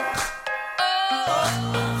Hi,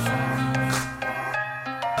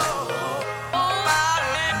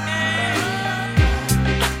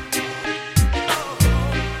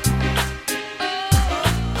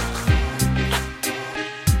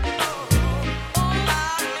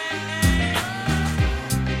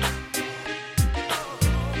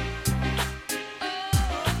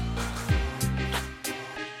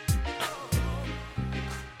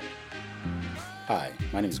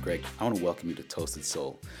 my name is Greg. I want to welcome you to Toasted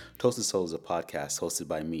Soul. Toasted Soul is a podcast hosted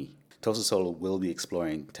by me. Toasted Soul will be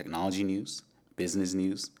exploring technology news, business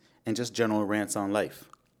news, and just general rants on life.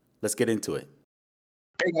 Let's get into it.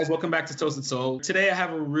 Hey guys, welcome back to Toasted Soul. Today I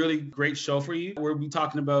have a really great show for you. We'll be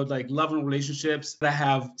talking about like love and relationships. I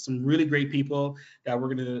have some really great people that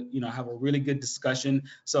we're gonna, have a really good discussion.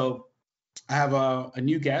 So I have a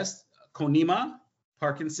new guest, Konima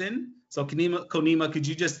Parkinson. So Konima, could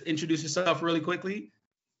you just introduce yourself really quickly?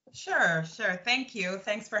 Sure. Thank you.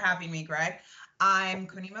 Thanks for having me, Greg. I'm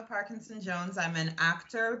Konima Parkinson-Jones. I'm an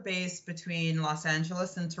actor based between Los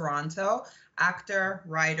Angeles and Toronto, actor,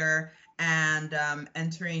 writer, and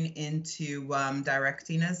entering into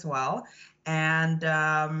directing as well. And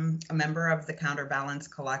a member of the Counterbalance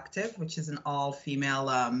Collective, which is an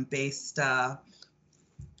all-female based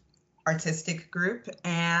artistic group.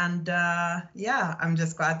 And I'm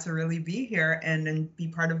just glad to really be here and be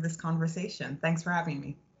part of this conversation. Thanks for having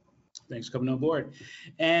me. Thanks for coming on board.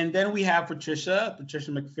 And then we have Patricia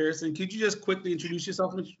McPherson. Could you just quickly introduce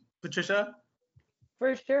yourself, Patricia?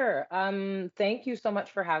 For sure. Thank you so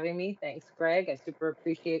much for having me. Thanks, Greg. I super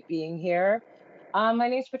appreciate being here. My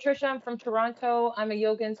name's Patricia. I'm from Toronto. I'm a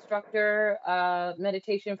yoga instructor,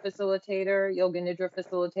 meditation facilitator, yoga nidra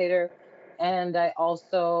facilitator. And I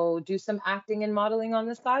also do some acting and modeling on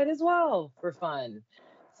the side as well for fun.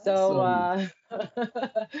 So,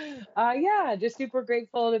 just super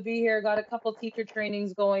grateful to be here. Got a couple teacher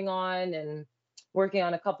trainings going on and working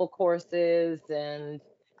on a couple courses and,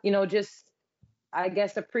 just, I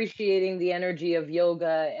guess, appreciating the energy of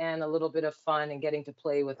yoga and a little bit of fun and getting to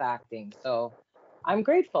play with acting. So I'm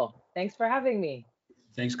grateful. Thanks for having me.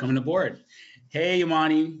 Thanks for coming aboard. Hey,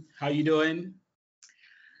 Imani, how you doing?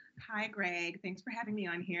 Hi, Greg. Thanks for having me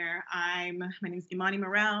on here. My name is Imani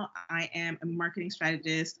Morel. I am a marketing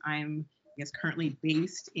strategist. I'm, currently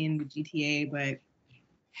based in the GTA, but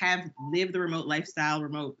have lived the remote lifestyle,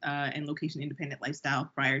 and location independent lifestyle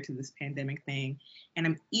prior to this pandemic thing. And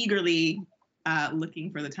I'm eagerly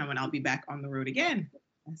looking for the time when I'll be back on the road again.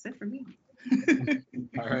 That's it for me.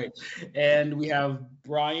 All right. And we have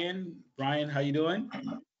Brian. Brian, how you doing?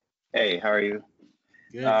 Hey, how are you?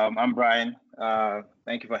 Good. I'm Brian.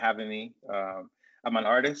 Thank you for having me. I'm an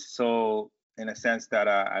artist, so in a sense that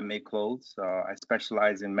I make clothes. I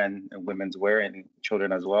specialize in men and women's wear and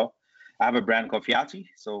children as well. I have a brand called Fiati,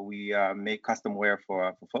 so we make custom wear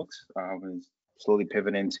for folks. We're slowly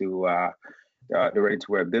pivoting to the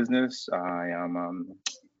ready-to-wear business. I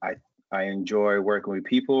enjoy working with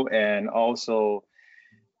people, and also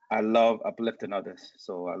I love uplifting others.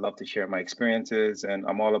 So I love to share my experiences, and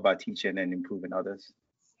I'm all about teaching and improving others.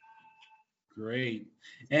 Great.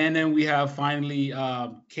 And then we have finally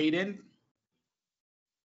Caden.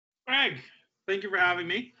 Greg, thank you for having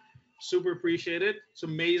me. Super appreciate it. It's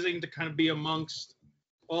amazing to kind of be amongst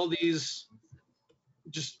all these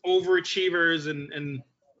just overachievers and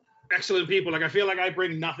excellent people. Like, I feel like I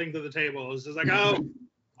bring nothing to the table. It's just like, oh,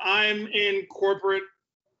 I'm in corporate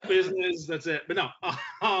business, that's it. But no, I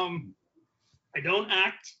don't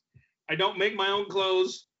act. I don't make my own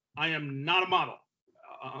clothes. I am not a model.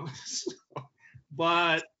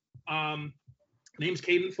 But name's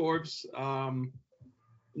Caden Forbes.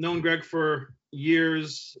 Known Greg for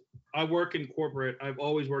years. I work in corporate. I've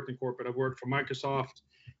always worked in corporate. I've worked for Microsoft.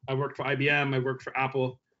 I've worked for IBM. I've worked for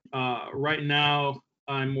Apple. Right now,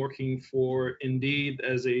 I'm working for Indeed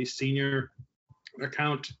as a senior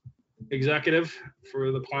account executive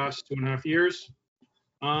for the past 2.5 years.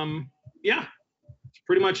 It's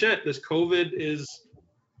pretty much it. This COVID is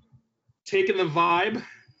taking the vibe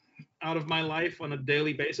out of my life on a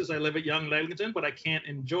daily basis. I live at Young Ledington, but I can't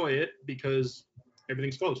enjoy it because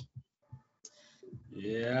everything's closed.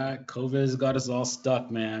 Yeah, COVID has got us all stuck,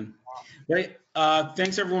 man. Right.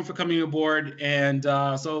 Thanks everyone for coming aboard. And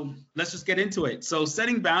so let's just get into it. So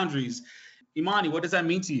setting boundaries. Imani, what does that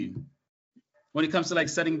mean to you? When it comes to like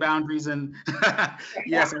setting boundaries and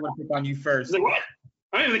yes, I want to pick on you first. Like, what?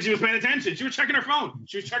 I didn't think she was paying attention. She was checking her phone.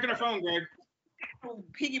 Greg. I'll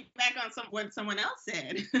piggyback on what someone else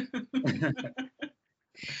said.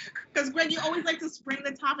 Because Greg, you always like to spring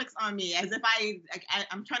the topics on me as if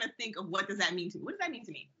I'm trying to think of what does that mean to me. What does that mean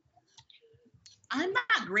to me? I'm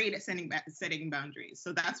not great at setting boundaries,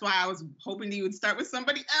 so that's why I was hoping that you would start with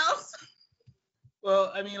somebody else.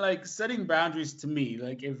 Well, I mean, like setting boundaries to me,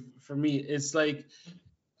 like if for me, it's like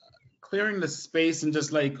clearing the space and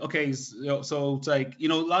just like, okay, so it's like, a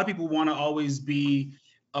lot of people want to always be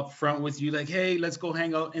upfront with you, like, hey, let's go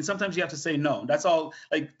hang out. And sometimes you have to say no. That's all.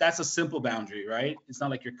 Like that's a simple boundary, right? It's not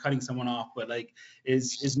like you're cutting someone off, but like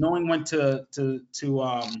is knowing when to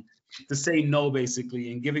say no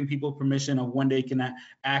basically, and giving people permission of when they can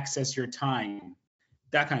access your time,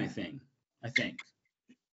 that kind of thing. I think.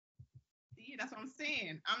 See, that's what I'm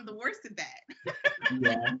saying. I'm the worst at that.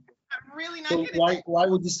 Yeah. I'm really not So good at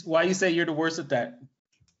that. why you say you're the worst at that?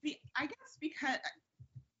 I guess because,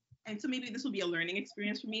 and so maybe this will be a learning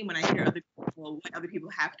experience for me when I hear other people, what other people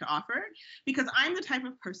have to offer, because I'm the type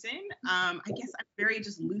of person, I guess I'm very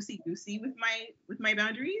just loosey goosey with my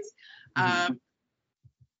boundaries.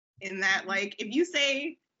 In that, like, if you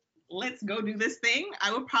say, let's go do this thing,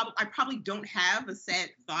 I probably don't have a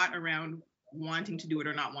set thought around wanting to do it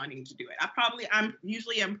or not wanting to do it.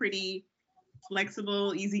 I'm pretty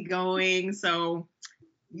flexible, easygoing. So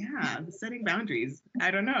yeah, setting boundaries.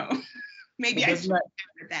 I don't know. Maybe I should have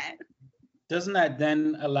that. Doesn't that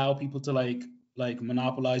then allow people to like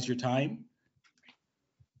monopolize your time?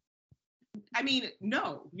 I mean,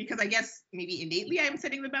 no, because I guess maybe innately I'm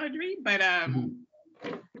setting the boundary, but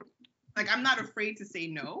like I'm not afraid to say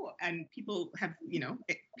no. And people have,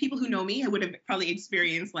 people who know me would have probably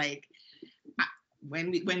experienced like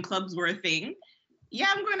when clubs were a thing. Yeah,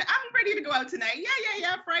 I'm ready to go out tonight.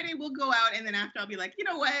 Yeah. Friday we'll go out, and then after I'll be like, you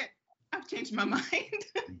know what? I've changed my mind.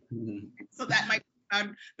 So that might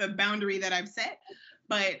be the boundary that I've set.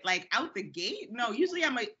 But like out the gate, no. Usually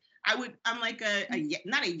I'm like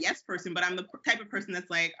not a yes person, but I'm the type of person that's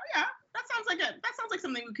like, oh yeah, that sounds like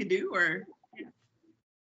something we could do. Or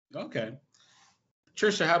yeah. Okay.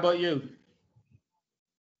 Trisha, how about you?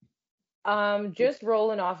 Just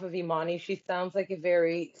rolling off of Imani, she sounds like a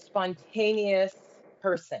very spontaneous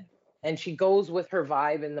person, and she goes with her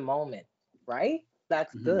vibe in the moment, right?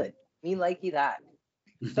 That's good. Me likey that.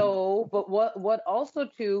 So, but what also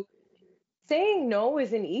too, saying no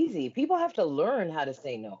isn't easy. People have to learn how to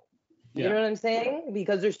say no. You know what I'm saying?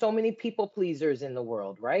 Because there's so many people pleasers in the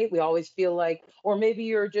world, right? We always feel like, or maybe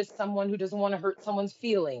you're just someone who doesn't want to hurt someone's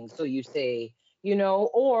feelings, so you say,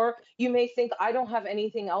 or you may think I don't have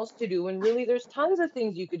anything else to do, and really there's tons of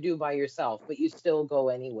things you could do by yourself, but you still go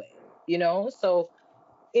anyway, So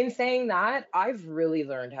in saying that, I've really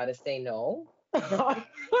learned how to say no.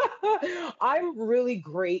 I'm really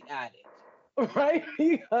great at it, right?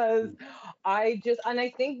 Because and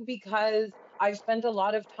I think because I've spent a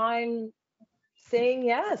lot of time saying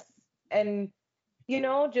yes and,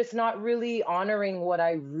 just not really honoring what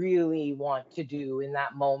I really want to do in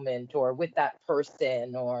that moment or with that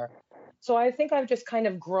person so I think I've just kind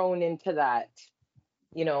of grown into that,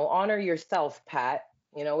 honor yourself, Pat.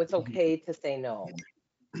 It's okay to say no.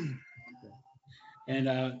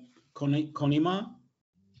 And Konima?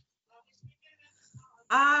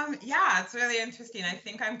 Yeah, it's really interesting. I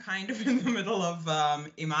think I'm kind of in the middle of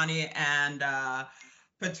Imani and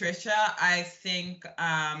Patricia. I think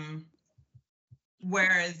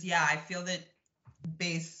whereas I feel that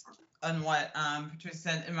based on what Patricia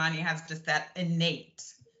said, Imani has just that innate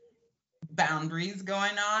boundaries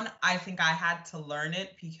going on. I think I had to learn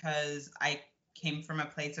it because I came from a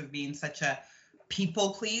place of being such a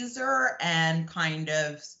people pleaser and kind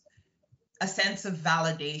of a sense of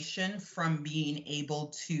validation from being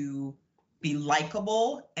able to be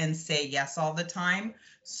likable and say yes all the time.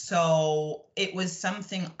 So it was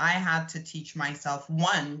something I had to teach myself.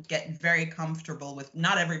 One, get very comfortable with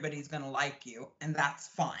not everybody's going to like you, and that's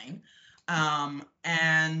fine.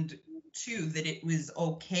 And two, that it was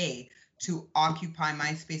okay to occupy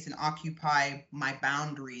my space and occupy my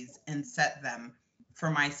boundaries and set them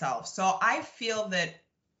for myself. So I feel that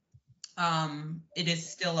it is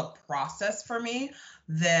still a process for me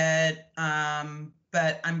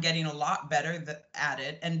but I'm getting a lot better at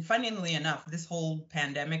it. And funnily enough, this whole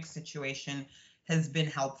pandemic situation has been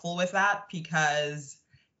helpful with that, because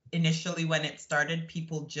initially when it started,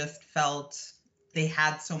 people just felt they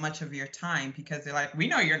had so much of your time because they're like, we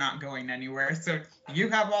know you're not going anywhere, so you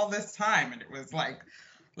have all this time. And it was like,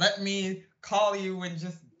 let me call you and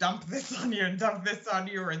just dump this on you and dump this on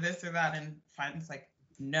you or this or that. And finally it's like,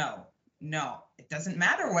 no, it doesn't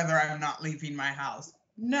matter whether I'm not leaving my house.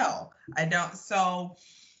 No, I don't. So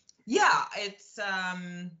yeah, it's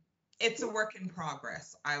a work in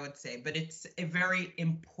progress, I would say, but it's a very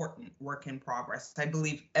important work in progress. I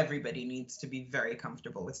believe everybody needs to be very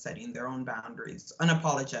comfortable with setting their own boundaries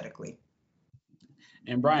unapologetically.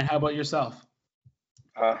 And Brian, how about yourself?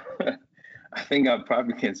 I think I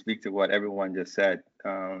probably can speak to what everyone just said.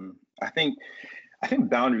 I think I think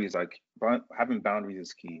boundaries, having boundaries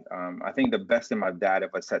is key. I think the best thing my dad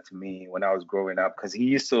ever said to me when I was growing up, because he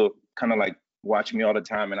used to kind of like watch me all the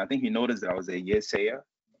time, and I think he noticed that I was a yes sayer.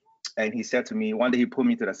 And he said to me one day, he pulled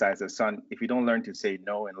me to the side and said, "Son, if you don't learn to say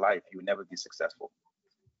no in life, you will never be successful."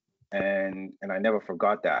 And I never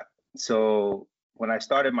forgot that. So when I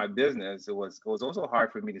started my business, it was also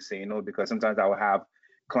hard for me to say no, because sometimes I would have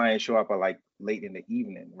clients show up at like late in the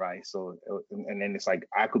evening, right? So and then it's like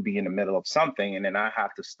I could be in the middle of something, and then I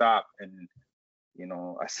have to stop and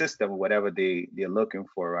assist them with whatever they're looking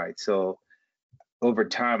for, right? So over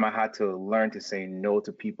time, I had to learn to say no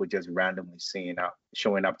to people just randomly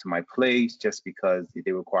showing up to my place just because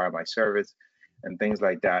they require my service and things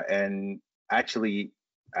like that. And actually,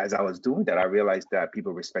 as I was doing that, I realized that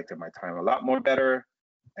people respected my time a lot more better.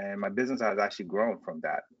 And my business has actually grown from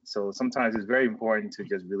that. So sometimes it's very important to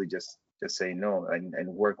just really just say no and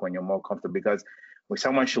work when you're more comfortable. Because when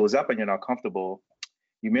someone shows up and you're not comfortable,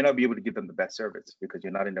 you may not be able to give them the best service because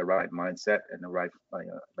you're not in the right mindset and the right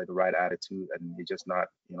the right attitude, and you're just not,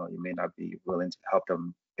 you may not be willing to help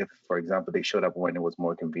them if, for example, they showed up when it was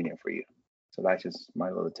more convenient for you. So that's just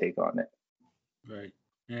my little take on it. Right.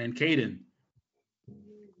 And Caden.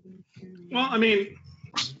 Well, I mean,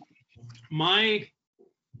 my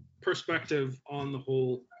perspective on the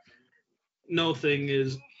whole no thing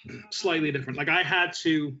is slightly different. Like I had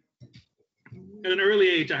to, at an early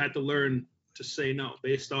age, I had to learn to say no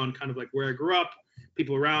based on kind of like where I grew up,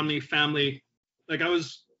 people around me, family. Like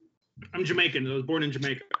I'm Jamaican. I was born in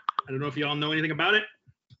Jamaica. I don't know if y'all know anything about it,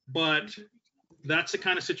 but that's the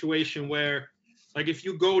kind of situation where, like, if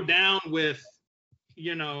you go down with,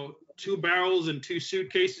 2 barrels and 2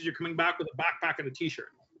 suitcases, you're coming back with a backpack and a t-shirt.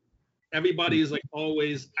 Everybody is like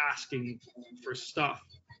always asking for stuff.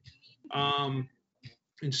 And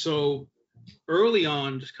so early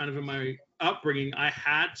on, just kind of in my upbringing, I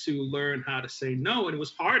had to learn how to say no. And it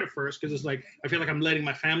was hard at first because it's like, I feel like I'm letting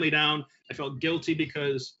my family down. I felt guilty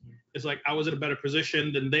because it's like I was in a better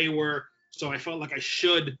position than they were. So I felt like I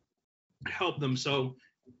should help them. So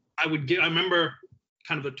I remember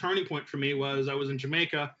kind of the turning point for me was I was in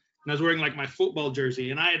Jamaica and I was wearing like my football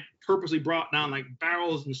jersey, and I had purposely brought down like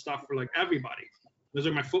barrels and stuff for like everybody. Those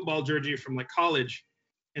are my football jersey from like college.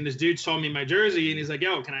 And this dude saw me in my jersey and he's like,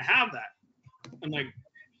 "Yo, can I have that?" I'm like,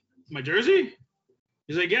 "My jersey?"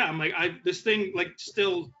 He's like, "Yeah." I'm like, this thing like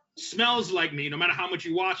still smells like me no matter how much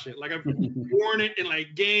you wash it. Like I've worn it in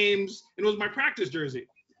like games, and it was my practice jersey.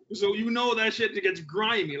 So that shit gets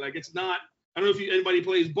grimy. Like it's not, I don't know if anybody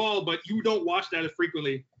plays ball, but you don't wash that as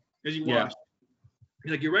frequently as you wash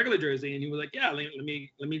like your regular jersey. And he was like, "Yeah, let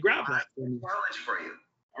me grab that for you."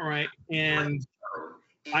 All right. And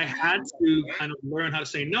I had to kind of learn how to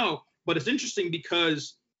say no. But it's interesting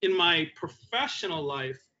because in my professional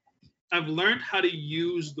life, I've learned how to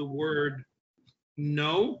use the word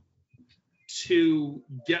no to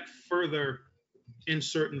get further in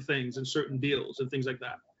certain things and certain deals and things like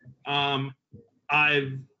that.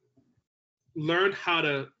 I've learned how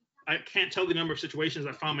to, I can't tell the number of situations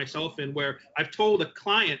I found myself in where I've told a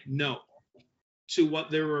client no to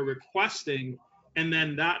what they were requesting, and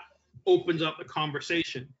then that opens up the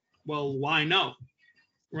conversation. Well, why no?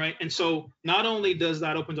 Right? And so not only does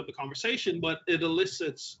that opens up the conversation, but it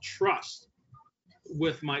elicits trust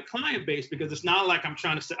with my client base, because it's not like I'm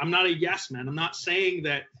trying to say, I'm not a yes man. I'm not saying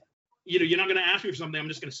that, you're not going to ask me for something, I'm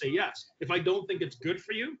just going to say yes. If I don't think it's good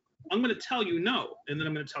for you, I'm going to tell you no, and then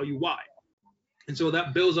I'm going to tell you why. And so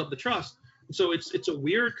that builds up the trust. And so it's a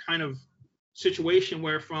weird kind of situation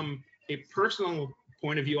where from a personal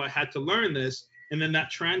point of view, I had to learn this. And then that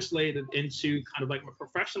translated into kind of like my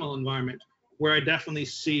professional environment, where I definitely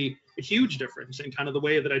see a huge difference in kind of the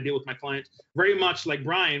way that I deal with my clients. Very much like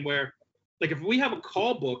Brian, where like if we have a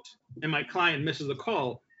call booked and my client misses a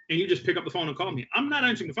call and you just pick up the phone and call me, I'm not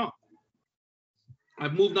answering the phone.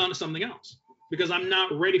 I've moved on to something else because I'm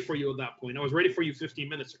not ready for you at that point. I was ready for you 15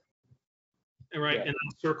 minutes ago. Right. Yeah. And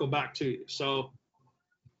I'll circle back to you. So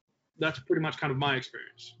that's pretty much kind of my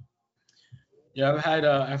experience. Yeah,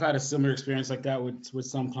 I've had a similar experience like that with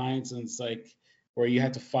some clients, and it's like where you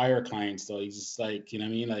had to fire clients. So he's just like, what I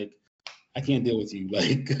mean? Like, I can't deal with you.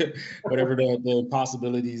 Like whatever the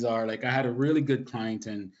possibilities are. Like I had a really good client,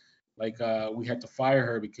 and like we had to fire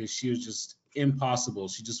her because she was just impossible.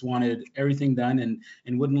 She just wanted everything done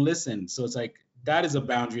and wouldn't listen. So it's like that is a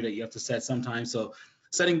boundary that you have to set sometimes. So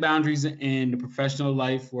setting boundaries in the professional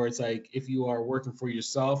life, where it's like if you are working for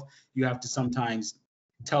yourself, you have to sometimes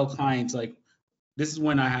tell clients like, this is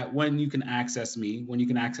when you can access me, when you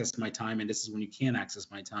can access my time, and this is when you can't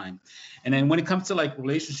access my time. And then when it comes to like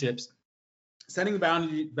relationships, setting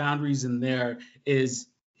boundaries in there is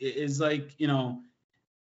like,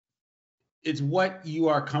 it's what you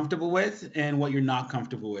are comfortable with and what you're not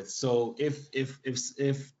comfortable with. So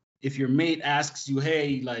if your mate asks you,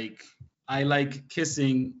 hey, like I like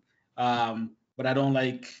kissing, but I don't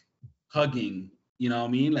like hugging, you know what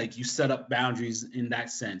I mean? Like you set up boundaries in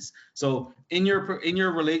that sense. So in your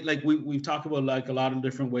relate, like we've talked about like a lot of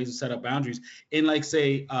different ways to set up boundaries in like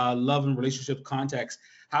say love and relationship context.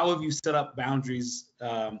 How have you set up boundaries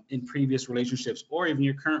in previous relationships or even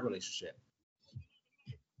your current relationship?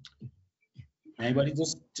 Anybody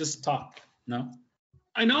just talk? No?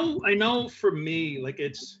 I know for me, like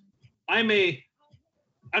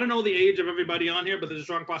I don't know the age of everybody on here, but there's a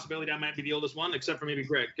strong possibility I might be the oldest one, except for maybe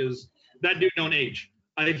Greg, because that dude don't age.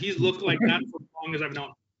 He's looked like that for as long as I've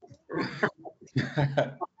known.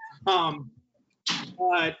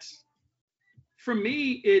 But for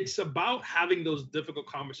me, it's about having those difficult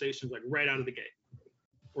conversations like right out of the gate,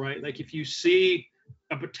 right? Like if you see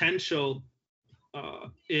a potential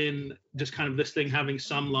in just kind of this thing having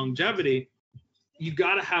some longevity, you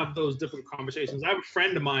got to have those difficult conversations. I have a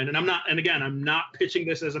friend of mine, and I'm not pitching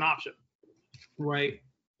this as an option, right?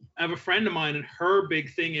 I have a friend of mine, and her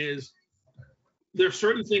big thing is there are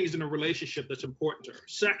certain things in a relationship that's important to her.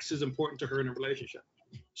 Sex is important to her in a relationship.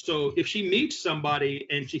 So if she meets somebody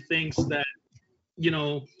and she thinks that,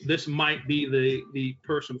 this might be the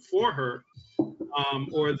person for her,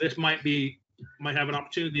 or this might have an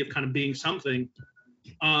opportunity of kind of being something,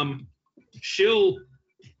 she'll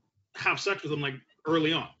have sex with them like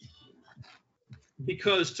early on,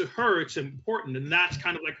 because to her it's important, and that's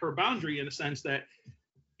kind of like her boundary in the sense that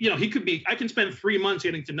I can spend 3 months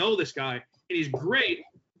getting to know this guy and he's great,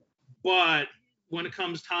 but when it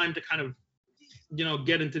comes time to kind of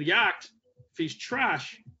get into the act, if he's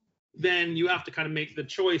trash, then you have to kind of make the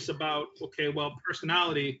choice about, okay, well,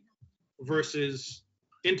 personality versus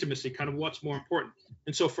intimacy, kind of what's more important.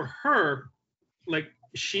 And so for her, like,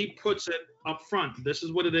 she puts it up front. This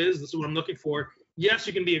is what it is. This is what I'm looking for. Yes,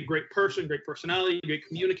 you can be a great person, great personality, great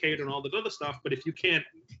communicator, and all that other stuff. But if you can't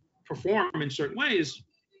perform in certain ways,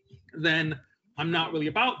 then I'm not really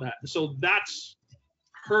about that. So that's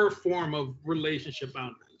her form of relationship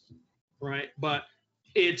boundaries, right? But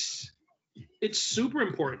it's super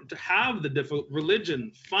important to have the difficult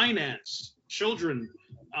religion, finance, children,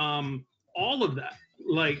 all of that,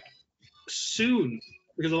 like soon.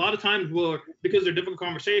 Because a lot of times because they're difficult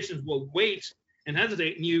conversations, we'll wait and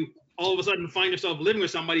hesitate, and you all of a sudden find yourself living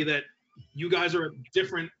with somebody that you guys are a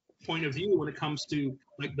different point of view when it comes to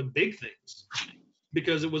like the big things,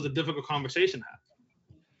 because it was a difficult conversation to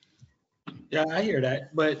have. Yeah, I hear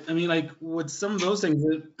that. But I mean, like with some of those things,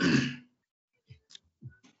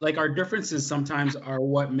 like our differences sometimes are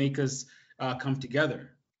what make us come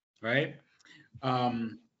together, right?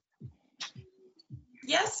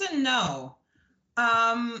 Yes and no.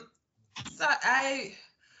 So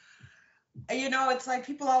it's like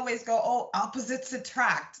people always go, oh, opposites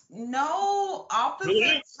attract. No,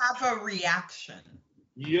 opposites have a reaction.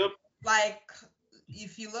 Yep. Like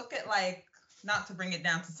if you look at, like, not to bring it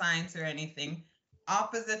down to science or anything,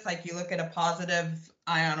 opposites, like you look at a positive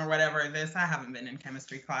ion or whatever it is. I haven't been in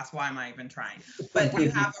chemistry class. Why am I even trying? But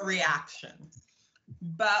you have a reaction.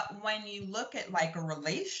 But when you look at like a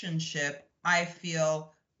relationship, I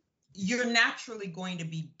feel you're naturally going to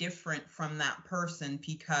be different from that person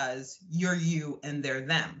because you're you and they're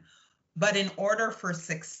them. But in order for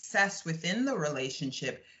success within the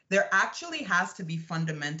relationship, there actually has to be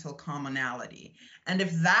fundamental commonality. And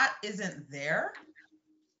if that isn't there,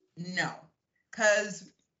 no, because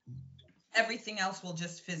everything else will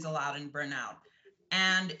just fizzle out and burn out.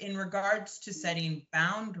 And in regards to setting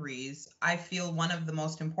boundaries, I feel one of the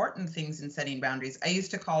most important things in setting boundaries, I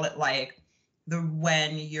used to call it like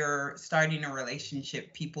when you're starting a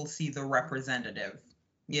relationship, people see the representative,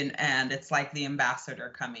 and it's like the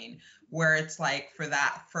ambassador coming, where it's like for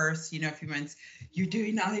that first, few months, you're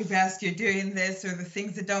doing all your best, you're doing this, or the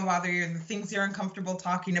things that don't bother you, the things you're uncomfortable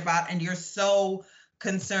talking about, and you're so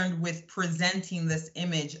concerned with presenting this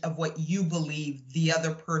image of what you believe the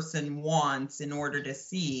other person wants in order to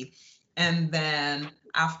see. And then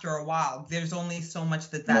after a while, there's only so much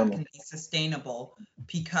that can be sustainable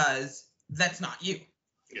because that's not you.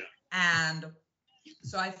 Yeah. And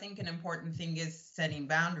so I think an important thing is setting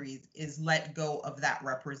boundaries, is let go of that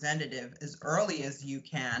representative as early as you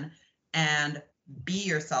can and be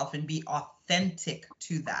yourself and be authentic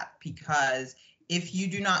to that. Because if you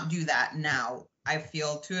do not do that now, I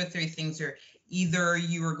feel 2 or 3 things are either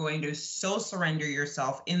you are going to so surrender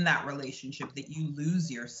yourself in that relationship that you lose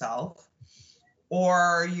yourself,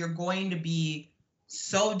 or you're going to be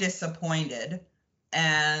so disappointed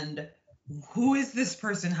and who is this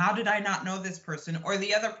person? How did I not know this person? Or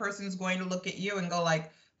the other person's going to look at you and go like,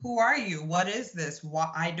 Who are you? What is this?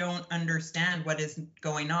 Why I don't understand what is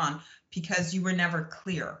going on, because you were never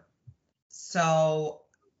clear. So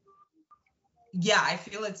yeah, I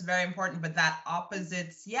feel it's very important, but that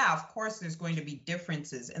opposites, yeah, of course there's going to be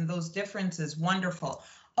differences, and those differences, wonderful.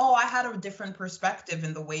 Oh, I had a different perspective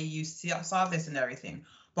in the way you saw this and everything.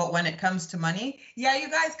 But when it comes to money, yeah, you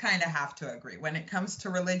guys kind of have to agree. When it comes to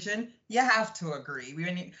religion, you have to agree.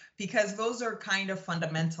 Because those are kind of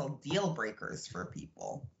fundamental deal breakers for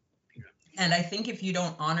people. And I think if you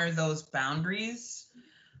don't honor those boundaries,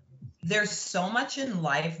 there's so much in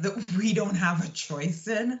life that we don't have a choice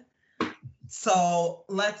in. So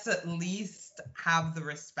let's at least have the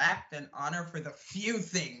respect and honor for the few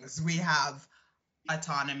things we have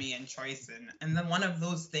autonomy and choice in. And then one of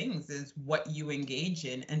those things is what you engage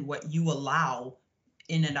in and what you allow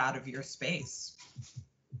in and out of your space.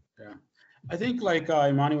 Yeah. I think like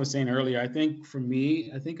Imani was saying earlier, I think for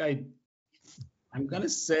me, I'm going to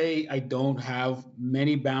say I don't have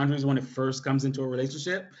many boundaries when it first comes into a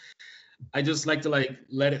relationship. I just like to like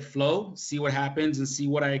let it flow, see what happens, and see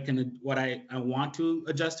what I want to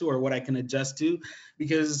adjust to or what I can adjust to,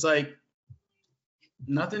 because it's like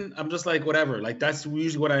nothing. I'm just like whatever. Like that's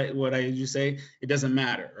usually what I usually say. It doesn't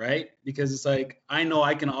matter, right? Because it's like I know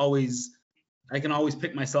I can always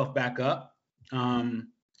pick myself back up, and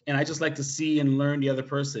I just like to see and learn the other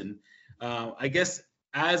person. I guess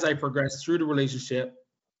as I progress through the relationship,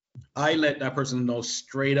 I let that person know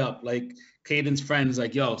straight up, like Caden's friends,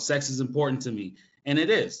 like, yo, sex is important to me. And it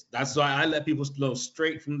is. That's why I let people know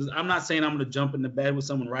straight from I'm not saying I'm going to jump into bed with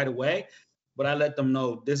someone right away, but I let them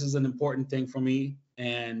know this is an important thing for me.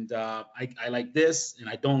 And I like this and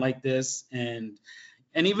I don't like this. And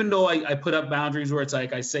even though I put up boundaries where it's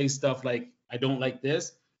like I say stuff like, I don't like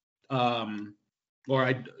this, they're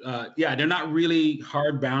not really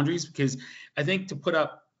hard boundaries, because I think to put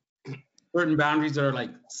up certain boundaries that are like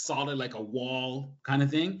solid, like a wall kind of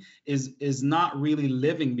thing, is not really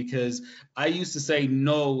living. Because I used to say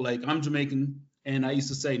no, like I'm Jamaican, and I used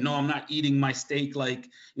to say no, I'm not eating my steak like,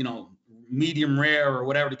 medium rare or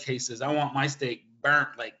whatever the case is. I want my steak burnt,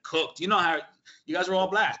 like cooked. You know how you guys are all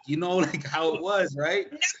black, like how it was, right?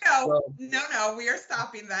 No, we are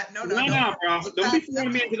stopping that. No, bro. Don't be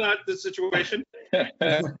throwing me into the situation.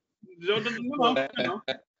 No.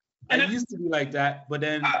 I used to be like that, but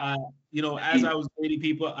then, as I was dating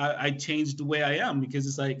people, I changed the way I am, because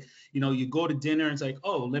it's like, you go to dinner and it's like,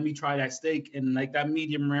 oh, let me try that steak, and like that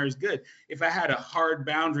medium rare is good. If I had a hard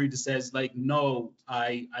boundary that says like, no,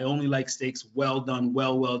 I only like steaks well done,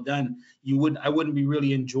 well done, I wouldn't be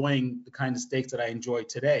really enjoying the kind of steaks that I enjoy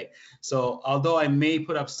today. So although I may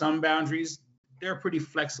put up some boundaries, they're pretty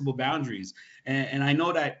flexible boundaries, and I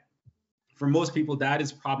know that for most people, that is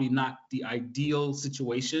probably not the ideal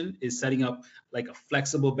situation, is setting up like a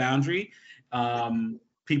flexible boundary.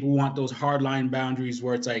 People want those hardline boundaries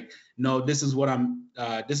where it's like, no, this is what I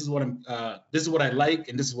like,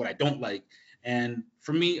 and this is what I don't like. And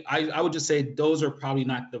for me, I would just say those are probably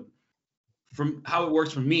not from how it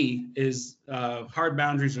works for me is hard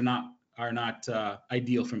boundaries are not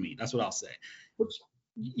ideal for me. That's what I'll say.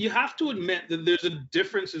 You have to admit that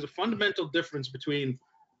there's a fundamental difference between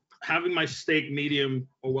having my steak medium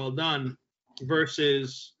or well done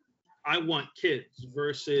versus I want kids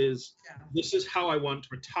versus this is how I want to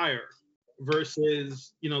retire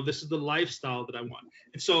versus, this is the lifestyle that I want.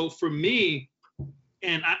 And so for me,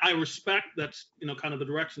 and I respect that's, kind of the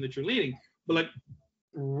direction that you're leading, but like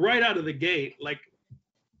right out of the gate, like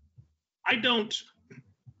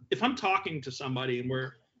if I'm talking to somebody and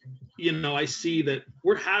we're, I see that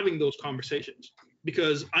we're having those conversations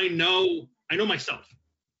because I know myself.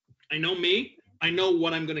 I know me. I know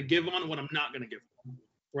what I'm going to give on and what I'm not going to give on,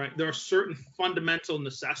 right? There are certain fundamental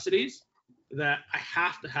necessities that I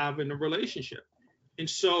have to have in a relationship. And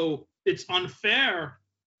so it's unfair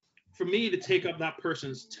for me to take up that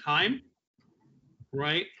person's time,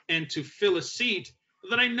 right? And to fill a seat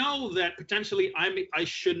that I know that potentially I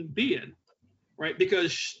shouldn't be in, right?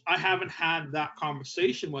 Because I haven't had that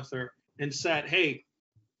conversation with her and said, hey,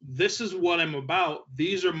 this is what I'm about.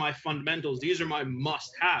 These are my fundamentals. These are my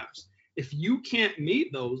must-haves. If you can't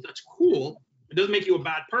meet those, that's cool. It doesn't make you a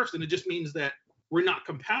bad person. It just means that we're not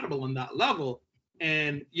compatible on that level.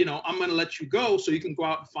 And, I'm going to let you go so you can go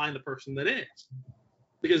out and find the person that is.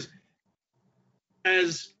 Because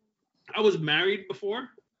as I was married before,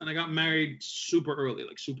 and I got married super early,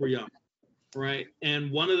 like super young, right? And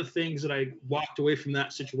one of the things that I walked away from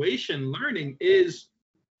that situation learning is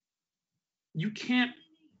you can't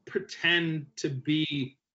pretend to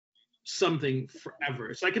be something forever.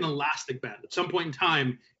 It's like an elastic band. At some point in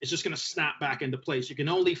time, it's just going to snap back into place. You can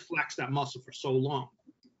only flex that muscle for so long.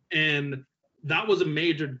 And that was a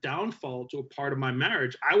major downfall to a part of my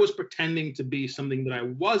marriage. I was pretending to be something that I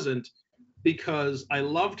wasn't because I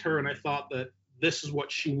loved her and I thought that this is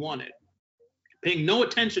what she wanted, paying no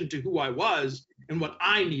attention to who I was and what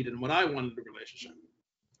I needed and what I wanted in a relationship.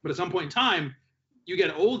 But at some point in time, you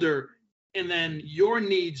get older and then your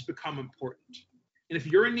needs become important. And if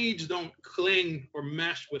your needs don't cling or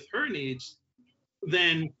mesh with her needs,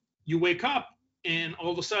 then you wake up and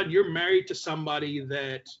all of a sudden you're married to somebody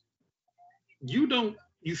that you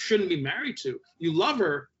shouldn't be married to. You love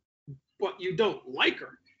her, but you don't like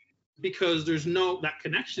her because that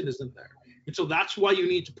connection isn't there. And so that's why you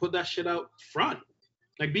need to put that shit out front.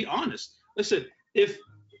 Like, be honest. Listen, if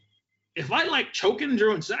I like choking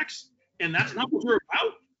during sex and that's not what you're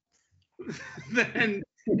about, then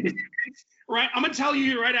right, I'm gonna tell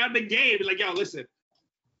you right out of the gate, like, yo, listen,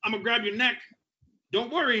 I'm gonna grab your neck.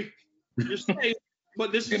 Don't worry, you're safe.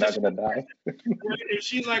 But this You're is not just gonna die. right? If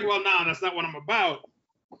she's like, well, nah, that's not what I'm about.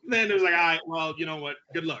 Then it's like, all right, well, you know what?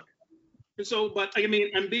 Good luck. And so, but I mean,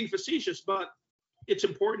 I'm being facetious, but it's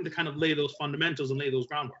important to kind of lay those fundamentals and lay those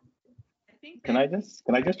groundwork. I think Can I just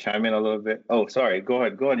chime in a little bit? Oh, sorry. Go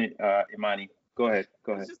ahead, Imani. Go ahead.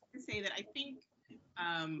 I was just going to say that I think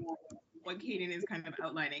what Kaden is kind of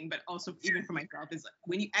outlining, but also even for myself, is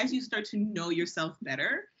as you start to know yourself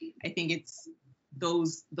better, I think it's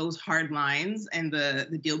those hard lines and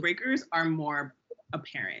the deal breakers are more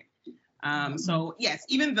apparent. So yes,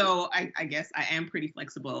 even though I guess I am pretty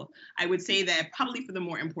flexible, I would say that probably for the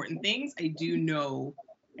more important things, I do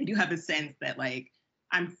have a sense that like,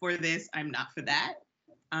 I'm for this, I'm not for that.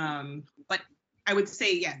 But I would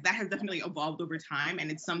say, yeah, that has definitely evolved over time.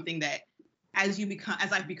 And it's something that as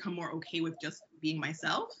I've become more okay with just being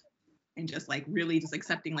myself and just like really just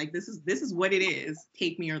accepting like, this is what it is,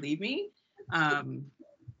 take me or leave me.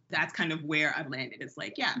 That's kind of where I've landed. It's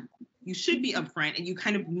like, yeah, you should be upfront and you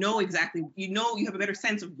kind of know exactly, you have a better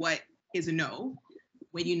sense of what is a no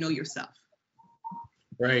when you know yourself.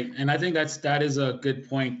 Right. And I think that is a good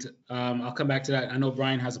point. I'll come back to that. I know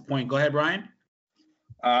Brian has a point. Go ahead, Brian.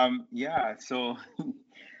 Yeah, so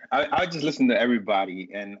I just listen to everybody,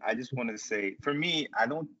 and I just wanted to say, for me, I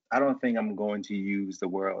don't think I'm going to use the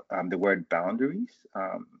word boundaries,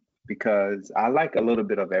 because I like a little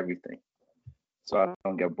bit of everything, so I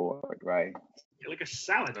don't get bored, right? You're like a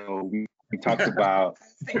salad. So we talked about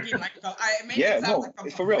Thinking like, it made yeah, it sound no,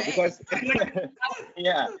 like a for real, buffet.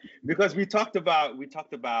 because we talked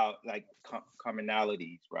about like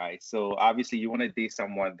commonalities, right? So obviously you want to date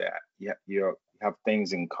someone that you have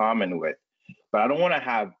things in common with, but I don't want to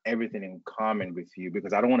have everything in common with you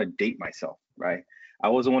because I don't want to date myself, right? I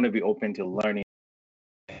also want to be open to learning.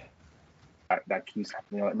 That keeps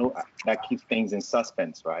that keeps things in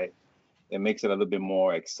suspense, right? It makes it a little bit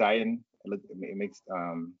more exciting. It makes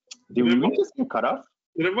did we just get cut off?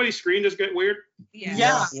 Did everybody's screen just get weird?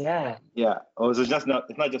 Yeah. Yeah. Oh, it's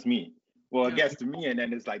not just me. Well, it gets to me and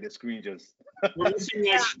then it's like the screen just We're missing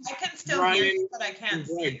Yeah, like I can still hear you, but I can't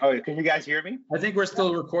see. Oh, can you guys hear me? I think we're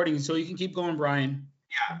still recording, so you can keep going, Brian.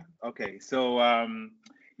 Okay. So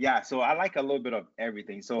so I like a little bit of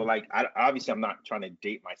everything. So like obviously I'm not trying to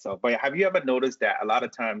date myself, but have you ever noticed that a lot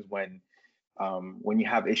of times when you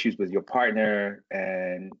have issues with your partner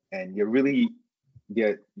and you're really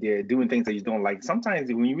they're doing things that you don't like, sometimes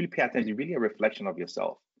when you really pay attention, you're really a reflection of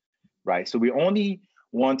yourself, right? So we only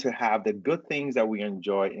want to have the good things that we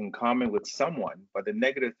enjoy in common with someone, but the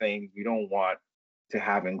negative things we don't want to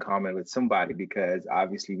have in common with somebody because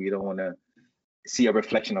obviously we don't want to see a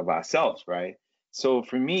reflection of ourselves, right? So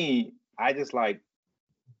for me, I just like,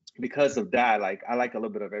 because of that, like I like a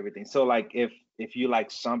little bit of everything. So like if you like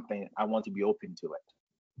something, I want to be open to it,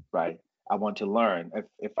 right? I want to learn.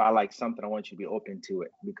 If I like something, I want you to be open to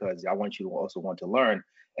it because I want you to also want to learn.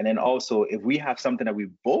 And then also, if we have something that we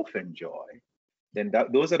both enjoy, then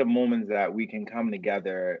those are the moments that we can come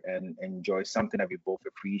together and enjoy something that we both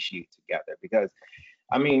appreciate together. Because,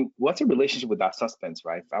 I mean, what's a relationship without suspense,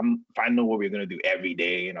 right? If I know what we're gonna do every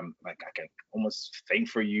day, and I'm like, I can almost think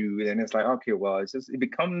for you, then it's like, okay, well, it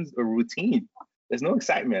becomes a routine. There's no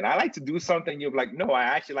excitement. I like to do something. You're like, no, I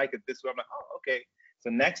actually like it this way. I'm like, oh, okay. So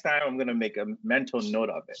next time I'm gonna make a mental note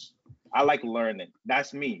of it. I like learning.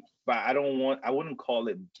 That's me. But I wouldn't call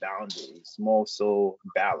it boundaries, more so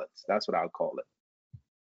balance. That's what I would call it.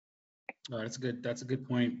 Oh, that's good. That's a good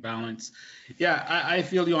point. Balance. Yeah, I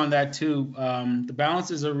feel you on that too. The balance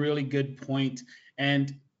is a really good point.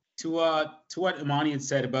 And to what Imani had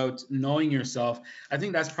said about knowing yourself, I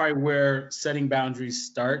think that's probably where setting boundaries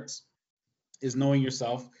starts, is knowing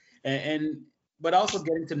yourself, but also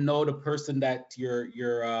getting to know the person that you're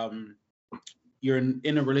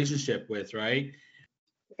in a relationship with, right?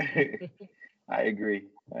 I agree.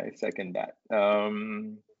 I second that.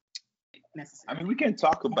 Necessary. I mean, we can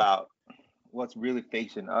talk about what's really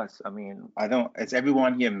facing us. I mean, I don't. Is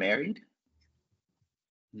everyone here married?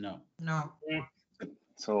 No. No.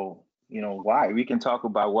 So, why? We can talk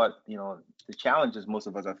about what, the challenges most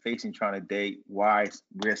of us are facing trying to date, why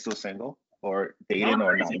we're still single or dating Y'all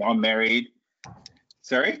or crazy. not married.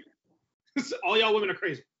 Sorry? All y'all women are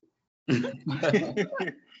crazy. See,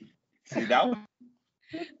 that was,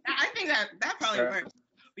 I think that probably works.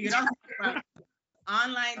 We could also talk about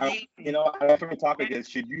online dating. our favorite topic is,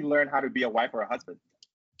 should you learn how to be a wife or a husband?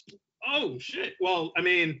 Oh, shit. Well, I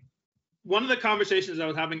mean, one of the conversations I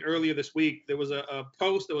was having earlier this week, there was a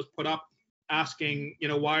post that was put up asking,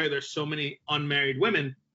 why are there so many unmarried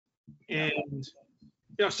women and,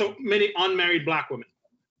 so many unmarried Black women?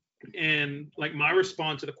 And like my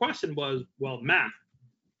response to the question was, well, math.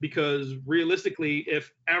 Because realistically,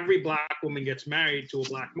 if every Black woman gets married to a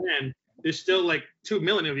Black man, there's still like 2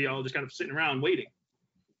 million of y'all just kind of sitting around waiting,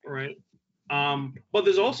 right? But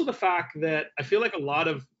there's also the fact that I feel like a lot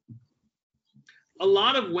of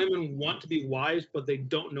women want to be wives, but they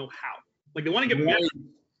don't know how. Like they want to get married,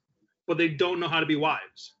 but they don't know how to be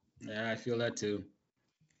wives. Yeah, I feel that too.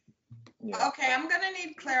 Yeah. Okay, I'm gonna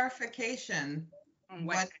need clarification.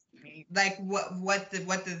 What does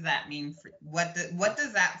that mean? What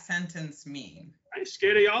does that sentence mean? Are you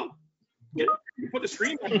scared of y'all? Put the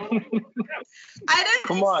screen on. I didn't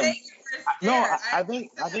Come on. say you were scared. No, I I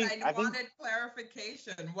think wanted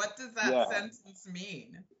clarification. What does that Yeah. sentence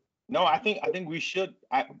mean? No, I think we should.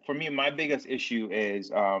 For me, my biggest issue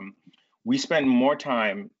is we spend more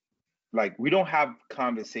time, like we don't have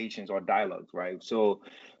conversations or dialogues, right? So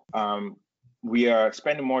we are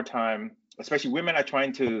spending more time, especially women are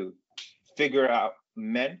trying to figure out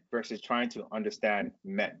men versus trying to understand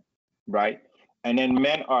men, right? And then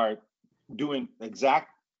men are doing exact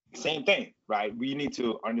same thing, right? We need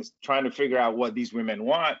to trying to figure out what these women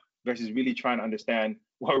want versus really trying to understand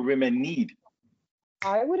what women need.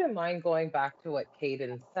 I wouldn't mind going back to what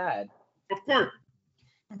Caden said Of course.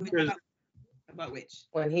 Because About which?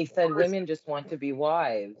 when he said women just want to be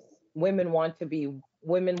wives. Women want to be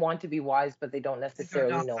wives, but they don't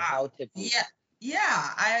necessarily know how to be.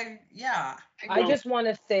 I just want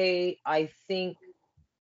to say I think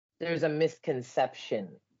there's a misconception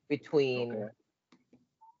between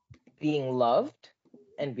being loved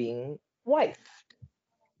and being wifed.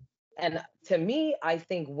 And to me, I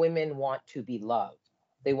think women want to be loved.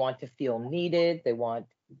 They want to feel needed. They want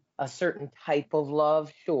a certain type of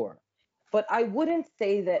love, sure. But I wouldn't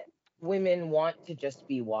say that women want to just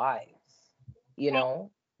be wives,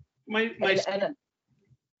 my and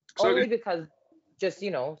only because just,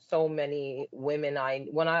 so many women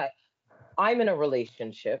I'm in a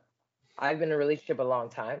relationship. I've been in a relationship a long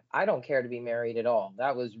time. I don't care to be married at all.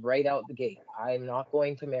 That was right out the gate. I'm not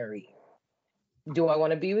going to marry you. Do I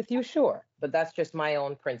want to be with you? Sure. But that's just my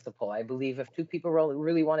own principle. I believe if two people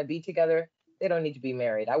really want to be together, they don't need to be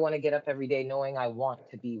married. I want to get up every day knowing I want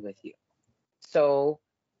to be with you. So,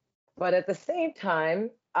 but at the same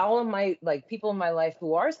time, all of my people in my life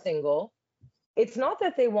who are single, it's not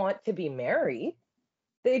that they want to be married.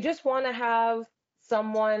 They just want to have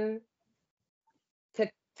someone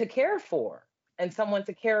to care for and someone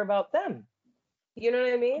to care about them. You know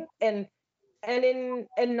what I mean? And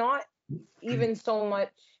not even so much,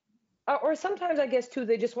 or sometimes I guess too,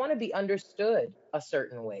 they just want to be understood a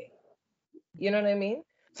certain way. You know what I mean?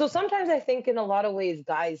 So sometimes I think in a lot of ways,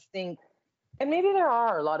 guys think, and maybe there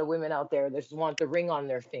are a lot of women out there that just want the ring on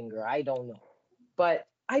their finger. I don't know. But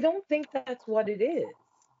I don't think that's what it is.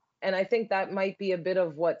 And I think that might be a bit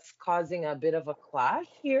of what's causing a bit of a clash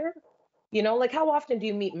here. Like how often do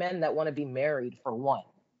you meet men that want to be married for one?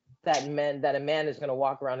 That a man is going to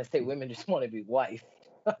walk around and say women just want to be wife.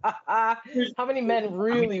 How many men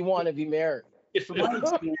really want to be married?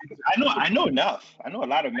 I know enough. I know a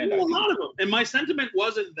lot of men. A lot of them. And my sentiment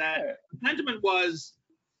wasn't that. My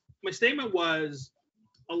statement was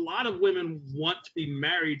a lot of women want to be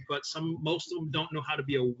married, but most of them don't know how to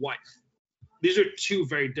be a wife. These are two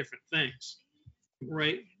very different things,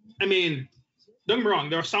 right? I mean, don't get me wrong.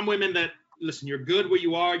 There are some women that, listen, you're good where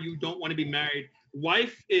you are. You don't want to be married.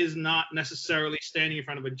 Wife is not necessarily standing in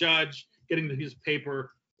front of a judge, getting the piece of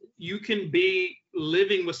paper. You can be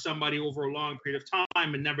living with somebody over a long period of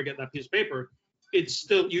time and never get that piece of paper.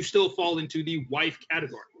 You still fall into the wife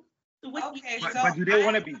category. Okay, but do they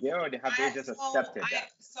want to be there, or have they just accepted that?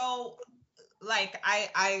 So,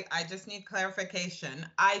 I just need clarification.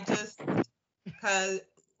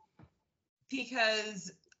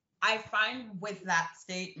 Because I find with that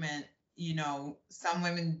statement, some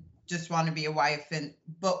women just want to be a wife.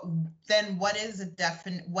 But then what is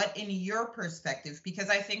what in your perspective, because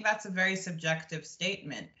I think that's a very subjective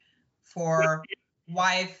statement for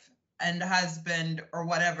wife and husband or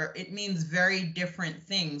whatever. It means very different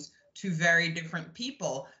things to very different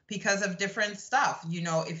people because of different stuff.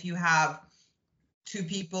 If you have two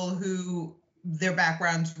people who their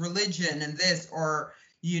background's religion and this, or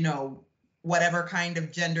whatever kind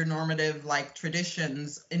of gender normative like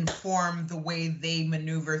traditions inform the way they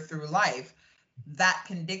maneuver through life, that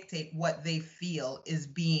can dictate what they feel is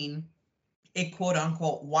being a quote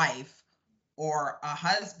unquote wife or a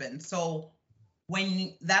husband. So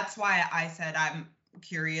that's why I said I'm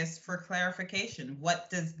curious for clarification.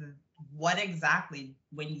 What exactly,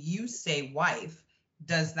 when you say wife,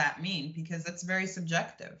 does that mean? Because it's very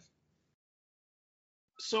subjective.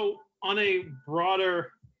 So on a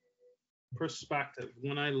broader perspective,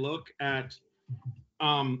 when I look at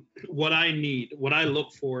what I need, what I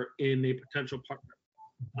look for in a potential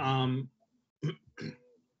partner,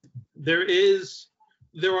 there's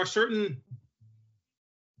certain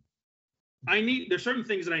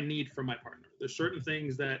things that I need from my partner. There's certain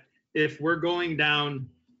things that if we're going down,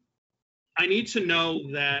 I need to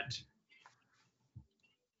know that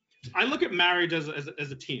I look at marriage as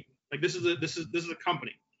a team. Like this is a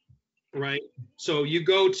company, right? So you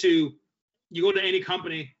go to any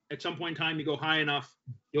company, at some point in time, you go high enough,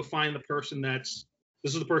 you'll find this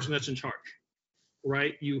is the person that's in charge,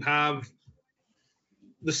 right? You have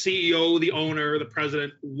the CEO, the owner, the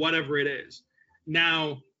president, whatever it is.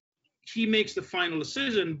 Now, he makes the final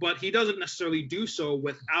decision, but he doesn't necessarily do so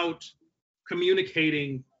without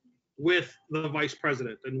communicating with the vice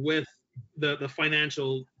president and with the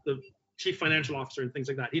chief financial officer and things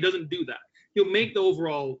like that. He doesn't do that. He'll make the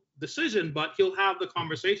overall decision, but he'll have the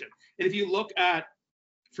conversation. And if you look at,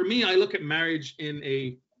 for me, I look at marriage in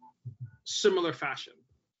a similar fashion.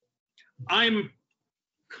 I'm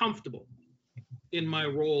comfortable in my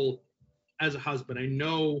role as a husband. I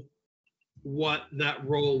know what that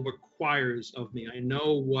role requires of me. I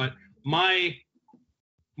know what my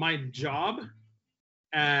job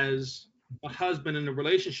as a husband in a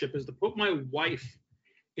relationship is to put my wife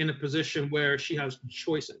in a position where she has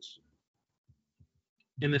choices,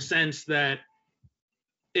 in the sense that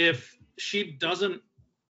if she doesn't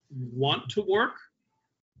want to work,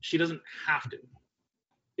 she doesn't have to.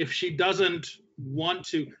 If she doesn't want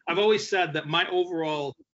to, I've always said that my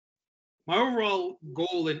overall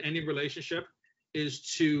goal in any relationship is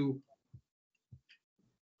to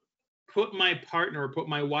put my partner, or put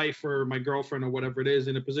my wife or my girlfriend or whatever it is,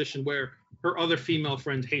 in a position where her other female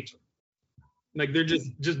friends hate her. Like they're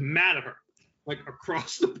just mad at her, like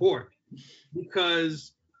across the board,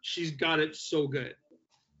 because she's got it so good,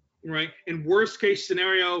 right? In worst case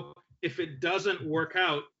scenario, if it doesn't work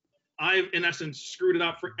out, I've in essence screwed it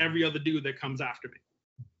up for every other dude that comes after me,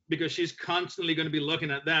 because she's constantly going to be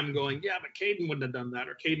looking at them going, yeah, but Caden wouldn't have done that,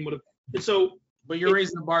 or Caden would have. And so, but you're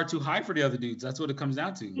raising the bar too high for the other dudes. That's what it comes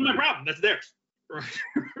down to. No problem. That's theirs, right?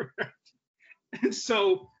 And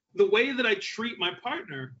so the way that I treat my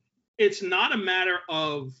partner, it's not a matter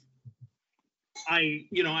of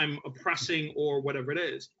I'm oppressing or whatever it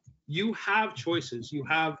is. You have choices.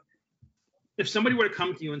 If somebody were to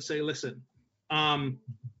come to you and say, listen,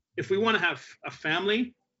 if we want to have a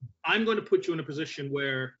family, I'm going to put you in a position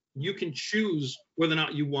where you can choose whether or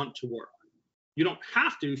not you want to work. You don't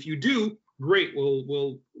have to. If you do, great,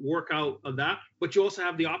 we'll work out of that. But you also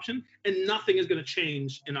have the option, and nothing is going to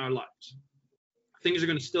change in our lives. Things are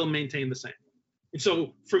going to still maintain the same. And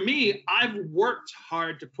so for me, I've worked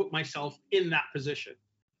hard to put myself in that position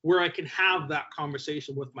where I can have that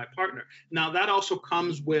conversation with my partner. Now, that also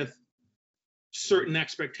comes with certain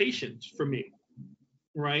expectations for me,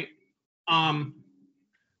 right?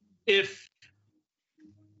 If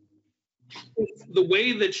the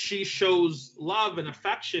way that she shows love and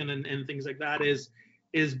affection and things like that is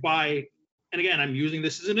by, and again, I'm using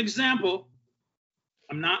this as an example.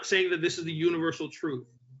 I'm not saying that this is the universal truth.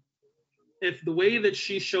 If the way that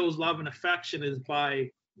she shows love and affection is by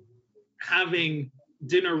having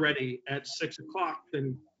dinner ready at 6 o'clock,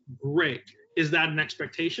 then great. Is that an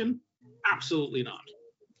expectation? Absolutely not.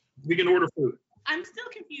 We can order food. I'm still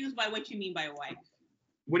confused by what you mean by a wife.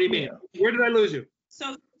 What do you mean? Where did I lose you?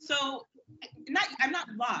 So I'm not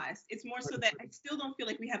lost. It's more so that I still don't feel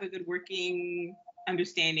like we have a good working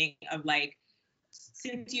understanding of, like,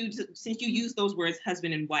 since you use those words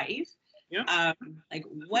husband and wife. Yeah. Like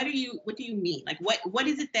what do you mean? Like what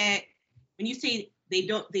is it that when you say they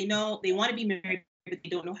want to be married but they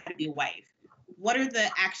don't know how to be a wife? What are the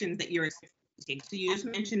actions that you're expecting? So you just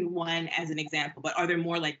mentioned one as an example, but are there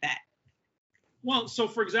more like that? Well, so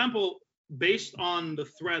for example, based on the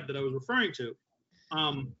thread that I was referring to,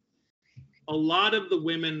 a lot of the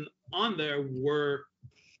women on there were,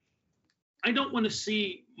 I don't want to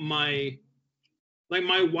see my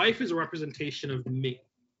wife is a representation of me,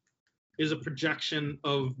 is a projection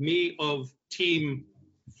of me, of Team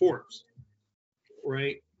Forbes,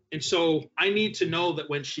 right? And so I need to know that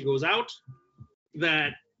when she goes out,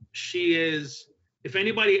 that she is, if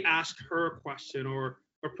anybody asks her a question or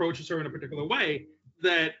approaches her in a particular way,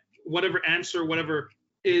 that whatever answer, whatever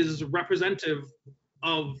is representative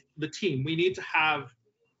of the team. We need to have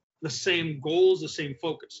the same goals, the same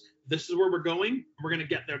focus. This is where we're going. We're going to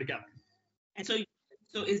get there together. And so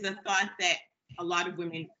is the thought that a lot of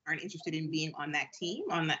women aren't interested in being on that team,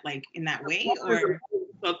 on that, like, in that way? Or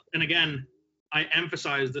and again, I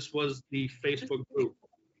emphasize this was the Facebook group.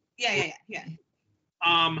 Yeah.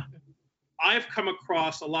 I've come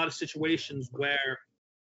across a lot of situations where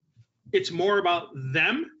it's more about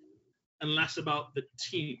them and less about the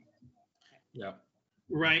team. Yeah.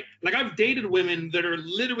 Right? Like, I've dated women that are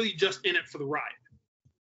literally just in it for the ride.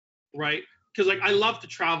 Right? Because, like, I love to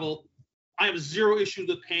travel. I have zero issues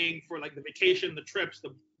with paying for, like, the vacation, the trips,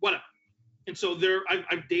 the whatever. And so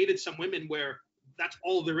I've dated some women where that's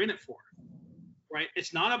all they're in it for. Right?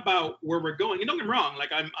 It's not about where we're going. And don't get me wrong,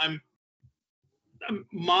 like, I'm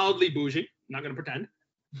mildly bougie, not gonna pretend,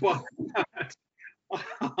 but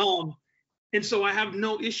and so I have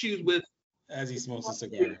no issues with, As he smokes a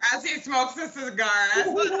cigar. As he smokes a cigar. That's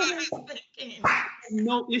what I was thinking.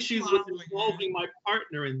 no issues with involving my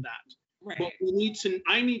partner in that. right. But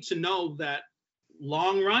I need to know that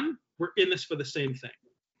long run, we're in this for the same thing.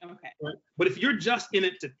 Okay. Right? But if you're just in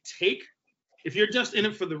it to take, if you're just in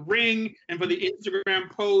it for the ring and for the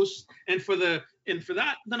Instagram posts and for that,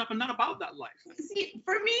 then I'm not about that life. See,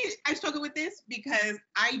 for me, I struggle with this because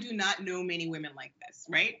I do not know many women like this,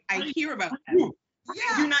 right? I hear about them. Yeah.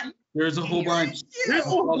 I do not. There's a whole bunch. There's a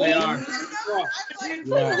whole They are. I'm like,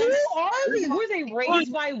 Yeah. Who are these? Were they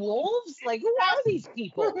raised by wolves? Like, who are these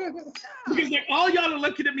people? Because, like, all y'all are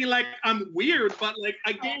looking at me like I'm weird, but, like,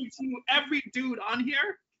 I guarantee you every dude on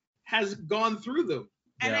here has gone through them.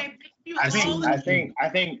 And Yeah. I bet you I all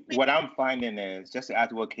think what I'm finding is, just to add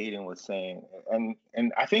to what Kaden was saying, and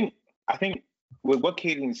I think with what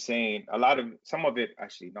Kaden's saying, some of it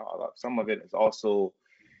is also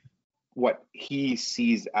what he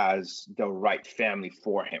sees as the right family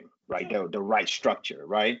for him, right? The right structure,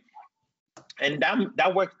 right? And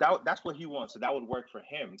that works out. That's what he wants. So that would work for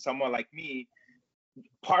him. Someone like me,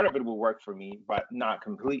 part of it will work for me, but not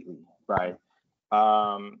completely, right?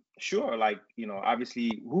 Sure, like,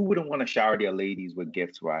 obviously, who wouldn't want to shower their ladies with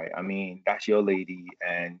gifts, right? I mean, that's your lady,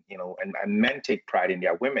 and and men take pride in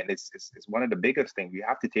their women. It's one of the biggest things. You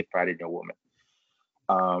have to take pride in your woman.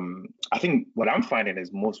 I think what I'm finding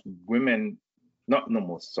is most women,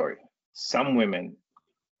 some women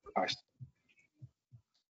are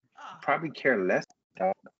probably care less,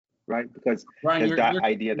 right? Because Brian, there's that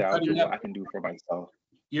idea you're that, okay, cutting well, up. I can do for myself.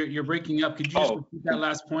 You're breaking up. Could you just repeat that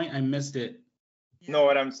last point? I missed it. No,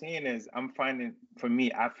 what I'm saying is I find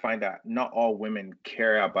that not all women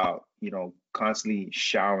care about, constantly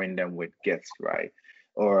showering them with gifts, right?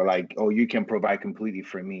 Or like, oh, you can provide completely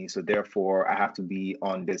for me, so therefore I have to be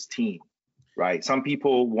on this team, right? Some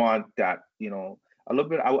people want that, a little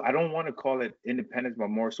bit, I don't want to call it independence, but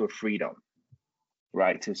more so freedom,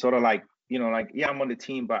 right? To sort of like, yeah, I'm on the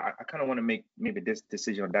team, but I kind of want to make maybe this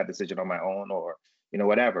decision or that decision on my own, or,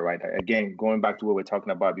 whatever, right? Again, going back to what we we're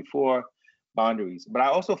talking about before, boundaries. But I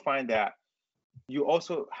also find that you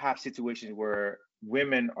also have situations where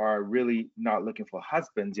women are really not looking for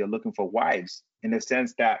husbands, you're looking for wives, in the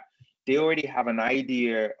sense that they already have an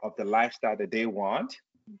idea of the lifestyle that they want.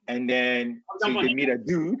 And then so they meet a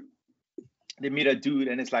dude,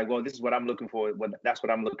 and it's like, well, this is what I'm looking for. That's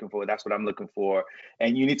what I'm looking for. That's what I'm looking for.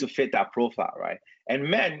 And you need to fit that profile, right? And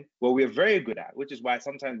men, what we're very good at, which is why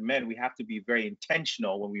sometimes men, we have to be very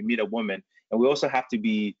intentional when we meet a woman. And we also have to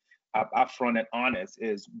be upfront and honest,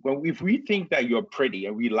 is if we think that you're pretty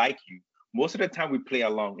and we like you, most of the time we play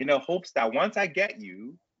along in the hopes that once I get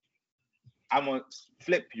you, I'm going to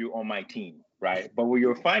flip you on my team, right? But what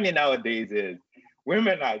you're finding nowadays is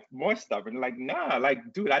women are more stubborn. Like, nah, like,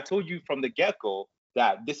 dude, I told you from the get-go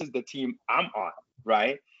that this is the team I'm on,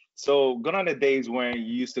 right? So gone are the days when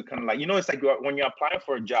you used to kind of like, it's like when you're applying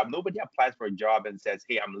for a job, nobody applies for a job and says,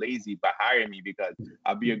 hey, I'm lazy, but hire me because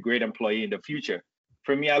I'll be a great employee in the future.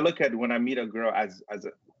 For me, I look at when I meet a girl as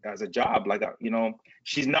a job, like,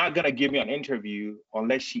 she's not going to give me an interview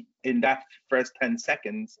unless she, in that first 10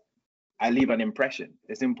 seconds, I leave an impression.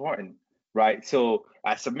 It's important, right? So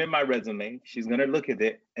I submit my resume, she's going to look at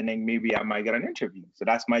it, and then maybe I might get an interview. So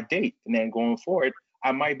that's my date. And then going forward,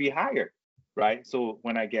 I might be hired. right? So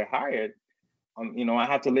when I get hired, I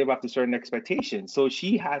have to live up to certain expectations. So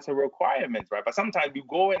she has her requirements, right? But sometimes you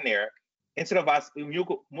go in there, instead of us,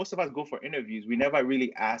 most of us go for interviews. We never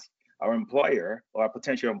really ask our employer or our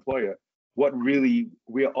potential employer what really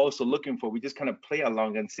we're also looking for. We just kind of play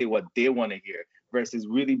along and say what they want to hear versus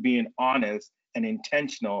really being honest and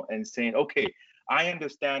intentional and saying, okay, I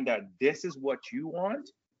understand that this is what you want,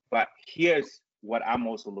 but here's what I'm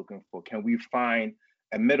also looking for. Can we find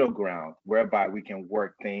a middle ground whereby we can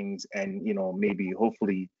work things and maybe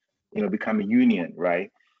hopefully become a union,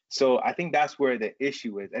 right? So I think that's where the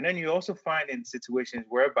issue is. And then you also find in situations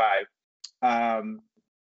whereby um,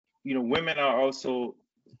 women are also,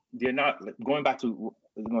 they're not going back to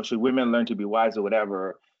should women learn to be wise or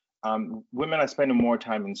whatever. Women are spending more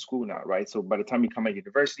time in school now, right? So by the time you come at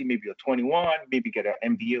university, maybe you're 21, maybe get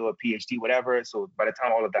an MBA or a PhD, whatever. So by the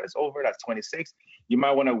time all of that is over, that's 26. You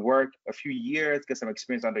might want to work a few years, get some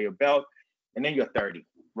experience under your belt, and then you're 30,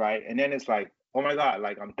 right? And then it's like, oh my God,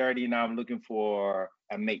 like I'm 30 now, I'm looking for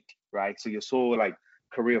a mate, right? So you're so like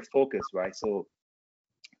career focused, right? So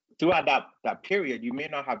throughout that period, you may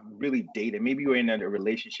not have really dated. Maybe you're in a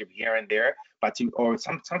relationship here and there, but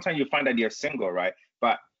sometimes you find that you're single, right?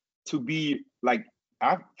 But to be like,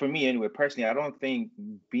 for me anyway, personally, I don't think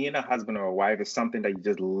being a husband or a wife is something that you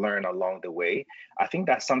just learn along the way. I think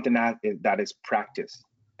that's something that is practice,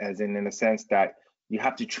 as in a sense that you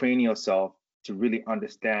have to train yourself to really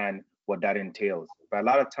understand what that entails. But a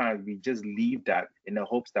lot of times we just leave that in the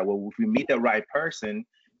hopes that, well, if we meet the right person,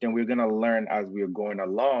 then we're gonna learn as we're going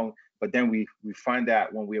along. But then we find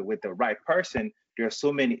that when we're with the right person, there are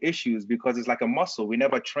so many issues because it's like a muscle. We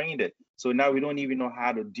never trained it. So now we don't even know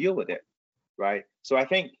how to deal with it, right? So I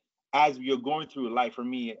think as you're going through life, for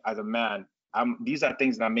me as a man, these are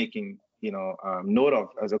things that I'm making, note of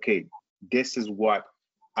as, okay, this is what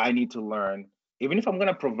I need to learn. Even if I'm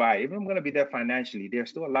gonna provide, even if I'm gonna be there financially, there's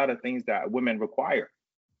still a lot of things that women require,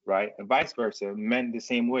 right? And vice versa, men the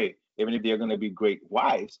same way. Even if they're going to be great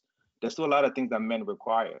wives, there's still a lot of things that men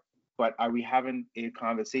require. But are we having a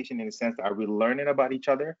conversation in the sense that are we learning about each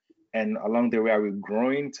other? And along the way, are we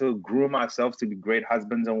growing to groom ourselves to be great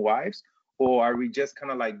husbands and wives? Or are we just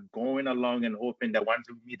kind of like going along and hoping that once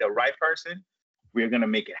we meet the right person, we're going to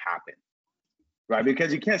make it happen, right?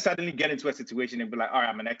 Because you can't suddenly get into a situation and be like, all right,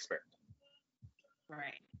 I'm an expert.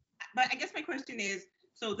 Right. But I guess my question is,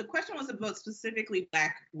 so the question was about specifically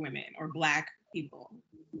Black women or Black people.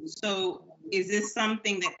 So is this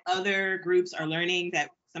something that other groups are learning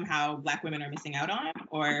that somehow Black women are missing out on,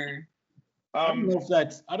 or? I don't know if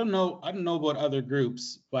that's, I don't know about other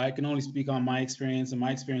groups, but I can only speak on my experience, and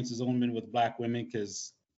my experience has only been with Black women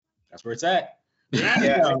because that's where it's at.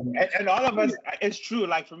 Yeah, and all of us, it's true.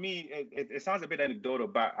 Like for me, it sounds a bit anecdotal,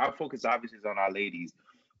 but our focus obviously is on our ladies.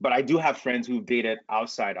 But I do have friends who've dated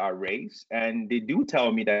outside our race, and they do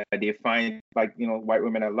tell me that they find like, white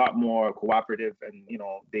women a lot more cooperative, and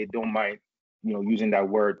they don't mind, using that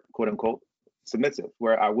word, quote unquote, submissive,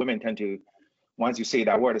 where our women tend to, once you say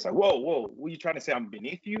that word, it's like, whoa, what are you trying to say? I'm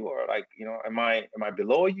beneath you, or like, am I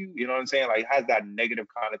below you? You know what I'm saying? Like, it has that negative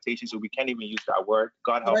connotation, so we can't even use that word.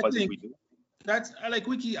 God help us if we do. That's like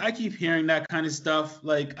I keep hearing that kind of stuff.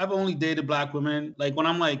 Like I've only dated Black women. Like when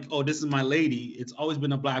I'm like, oh, this is my lady, it's always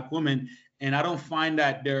been a Black woman, and I don't find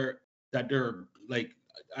that they're like,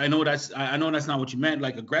 I know that's not what you meant,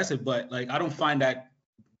 like aggressive, but like I don't find that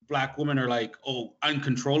Black women are like, oh,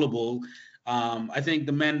 uncontrollable. I think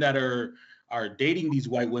the men that are dating these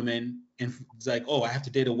white women, and it's like, oh, I have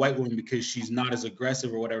to date a white woman because she's not as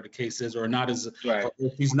aggressive or whatever the case is, or not as, right.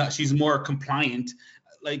 Or she's more compliant.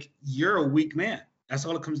 Like, you're a weak man. That's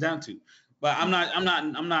all it comes down to. But I'm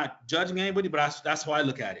not judging anybody, but that's how I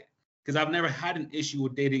look at it. Because I've never had an issue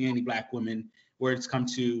with dating any Black women where it's come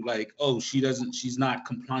to like, oh, she's not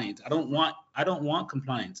compliant. I don't want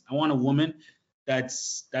compliance. I want a woman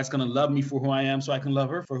that's gonna love me for who I am, so I can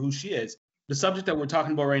love her for who she is. The subject that we're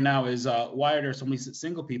talking about right now is why are there so many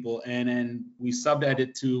single people, and then we subbed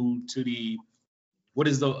it to the what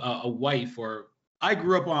is a wife, or I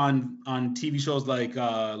grew up on TV shows like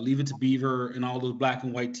Leave It to Beaver and all those black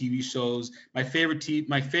and white TV shows. My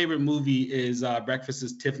favorite movie is Breakfast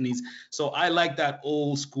at Tiffany's. So I like that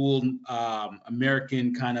old school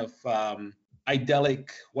American kind of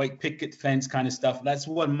idyllic white picket fence kind of stuff. That's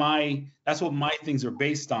what my things are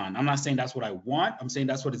based on. I'm not saying that's what I want. I'm saying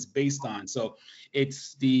that's what it's based on. So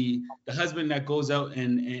it's the husband that goes out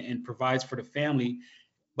and provides for the family.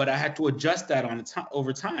 But I had to adjust that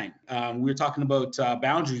over time. We were talking about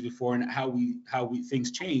boundaries before and how we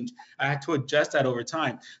things change. I had to adjust that over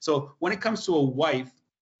time. So when it comes to a wife,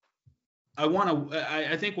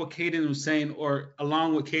 I think what Caden was saying, or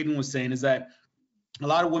along what Caden was saying, is that a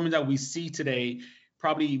lot of women that we see today,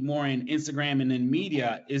 probably more in Instagram and in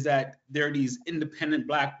media, is that they're these independent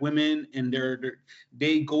Black women, and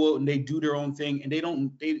they go out and they do their own thing, and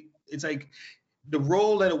it's like the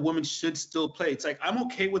role that a woman should still play. It's like, I'm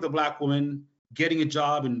okay with a Black woman getting a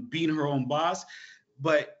job and being her own boss,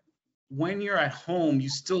 but when you're at home, you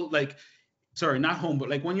still like, sorry, not home, but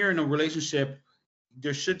like when you're in a relationship,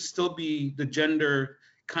 there should still be the gender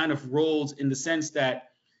kind of roles, in the sense that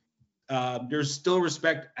there's still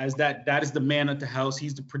respect, as that is the man of the house.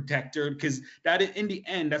 He's the protector, because that in the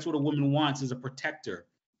end, that's what a woman wants, is a protector.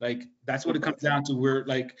 Like, that's what it comes down to. Where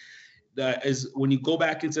like is when you go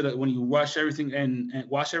back into when you wash everything and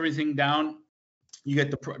wash everything down, you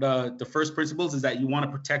get the first principles is that you want a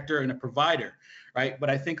protector and a provider, right? But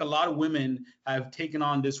I think a lot of women have taken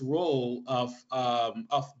on this role of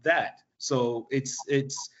that. So it's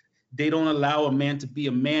they don't allow a man to be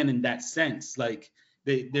a man in that sense. Like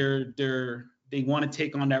they want to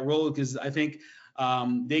take on that role, because I think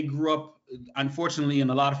they grew up, unfortunately, in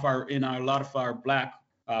a lot of our Black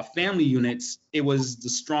family units, it was the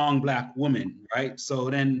strong Black woman, right? So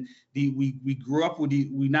then we grew up with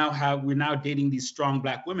we're now dating these strong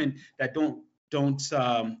Black women that don't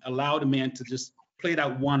allow the man to just play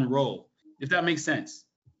that one role. If that makes sense.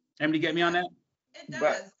 Emily, get me on that? It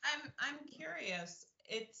does. I'm curious.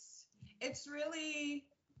 It's really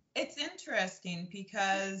interesting,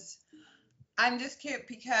 because I'm just curious,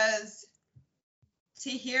 because to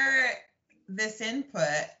hear this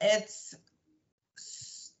input, it's,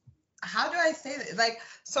 how do I say that? Like,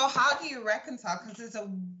 so how do you reconcile? Because as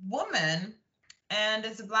a woman and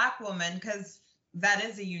as a Black woman, because that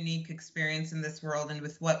is a unique experience in this world and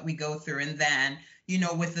with what we go through. And then,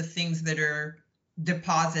 with the things that are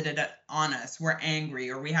deposited on us, we're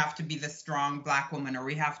angry, or we have to be the strong Black woman, or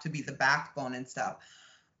we have to be the backbone and stuff.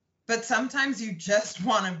 But sometimes you just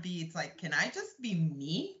want to be, it's like, can I just be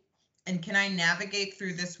me? And can I navigate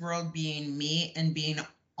through this world being me and being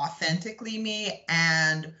authentically me?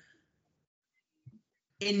 And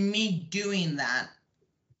in me doing that,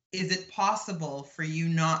 is it possible for you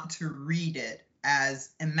not to read it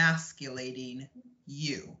as emasculating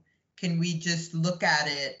you? Can we just look at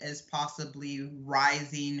it as possibly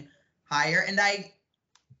rising higher? And I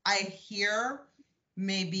hear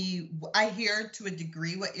to a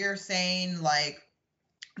degree what you're saying, like,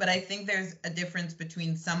 but I think there's a difference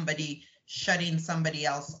between somebody shutting somebody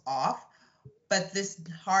else off, but this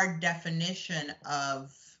hard definition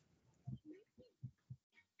of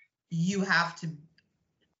you have to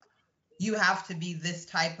be this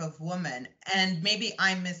type of woman. And maybe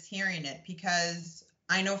I'm mishearing it, because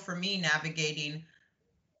I know for me navigating,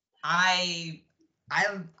 I'm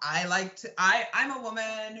a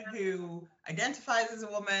woman who identifies as a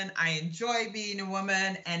woman. I enjoy being a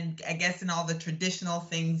woman, and I guess in all the traditional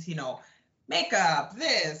things, makeup,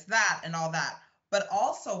 this, that, and all that. But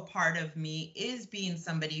also part of me is being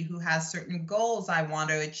somebody who has certain goals I want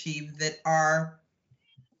to achieve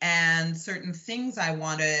and certain things I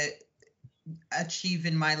want to achieve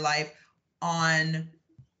in my life on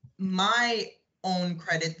my own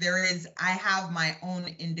credit. I have my own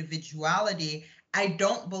individuality. I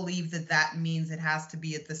don't believe that means it has to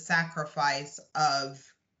be at the sacrifice of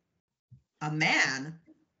a man,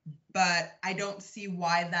 but I don't see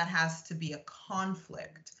why that has to be a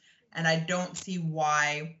conflict. And I don't see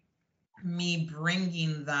why me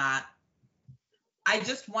bringing that, I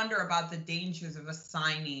just wonder about the dangers of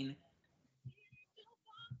assigning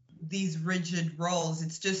these rigid roles.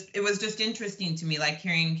 It was just interesting to me, like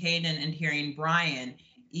hearing Caden and hearing Brian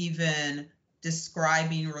even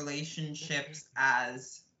describing relationships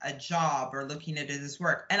as a job or looking at it as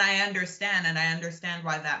work. And I understand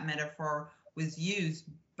why that metaphor was used.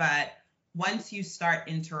 But once you start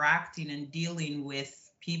interacting and dealing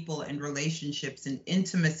with people and relationships and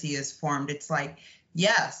intimacy is formed, it's like,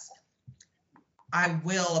 yes, I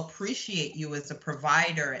will appreciate you as a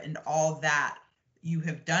provider and all that you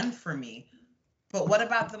have done for me. But what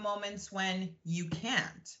about the moments when you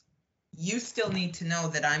can't? You still need to know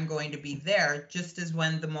that I'm going to be there, just as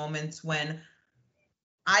when the moments when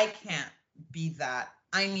I can't be that,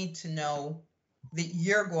 I need to know that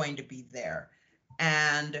you're going to be there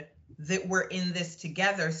and that we're in this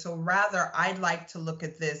together. So rather, I'd like to look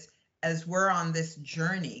at this as we're on this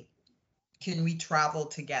journey. Can we travel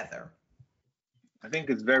together? I think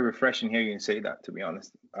it's very refreshing hearing you say that, to be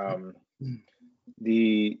honest.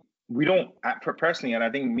 We don't, personally, and I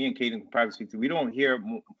think me and Kaden probably speak to, we don't hear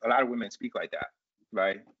a lot of women speak like that,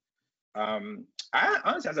 right? I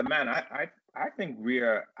honestly, as a man, I think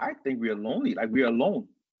we're lonely, like we're alone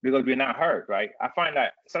because we're not heard, right? I find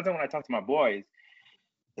that sometimes when I talk to my boys,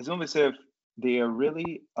 it's almost as if they are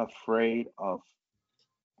really afraid of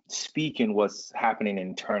speaking what's happening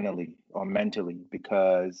internally or mentally,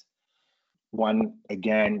 because one,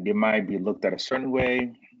 again, they might be looked at a certain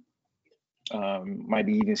way, might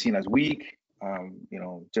be even seen as weak,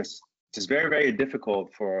 just very, very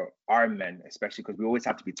difficult for our men, especially because we always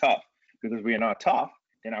have to be tough. Because we are not tough,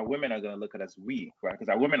 then our women are going to look at us weak, right?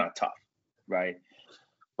 Because our women are tough, right?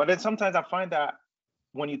 But then sometimes I find that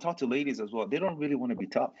when you talk to ladies as well, they don't really want to be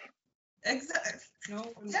tough. Exactly. No,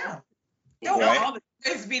 Yeah. Don't Right?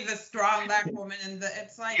 Always be the strong black woman, and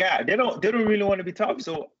it's like, Yeah, they don't really want to be tough.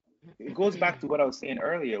 So it goes back to what I was saying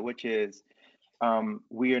earlier, which is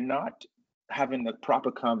we are not having the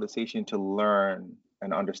proper conversation to learn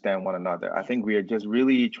and understand one another. I think we are just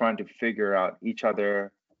really trying to figure out each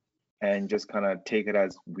other and just kind of take it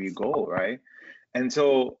as we go, right? And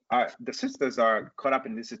so the sisters are caught up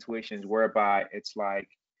in these situations whereby it's like,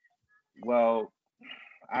 well,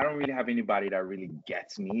 I don't really have anybody that really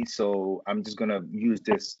gets me, so I'm just gonna use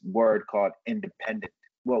this word called independent.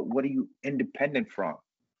 Well, what are you independent from?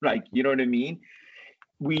 Like, you know what I mean?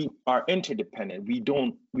 We are interdependent.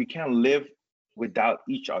 We can't live without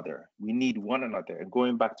each other. We need one another. And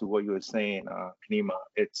going back to what you were saying, Kanima,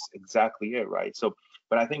 it's exactly it, right? So,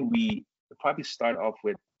 but I think we probably start off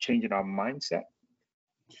with changing our mindset,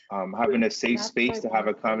 having a safe space to have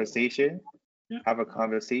a conversation,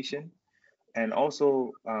 and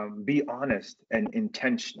also be honest and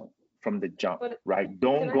intentional from the jump, right?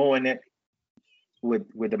 Don't go in it with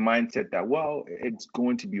the mindset that, well, it's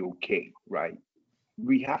going to be okay, right?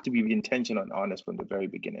 We have to be intentional and honest from the very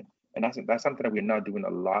beginning, and that's something that we're not doing a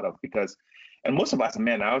lot of, because, and most of us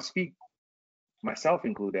men, I'll speak myself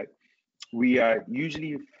included, we are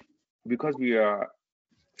usually, because we are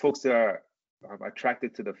folks that are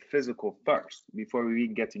attracted to the physical first before we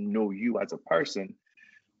even get to know you as a person.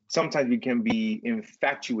 Sometimes we can be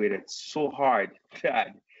infatuated so hard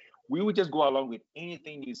that we would just go along with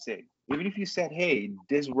anything you say. Even if you said, hey,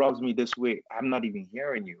 this rubs me this way, I'm not even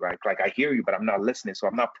hearing you, right? Like, I hear you, but I'm not listening. So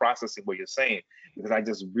I'm not processing what you're saying, because I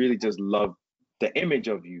just really just love the image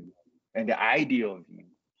of you and the idea of you,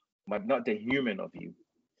 but not the human of you.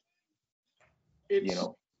 Can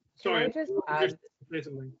I just add?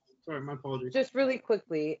 Sorry, my apologies. Just really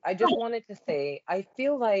quickly, I just wanted to say, I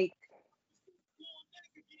feel like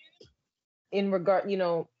in regard,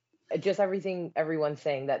 just everything everyone's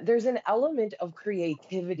saying, that there's an element of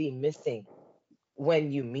creativity missing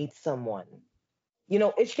when you meet someone.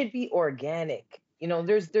 It should be organic.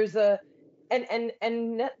 There's a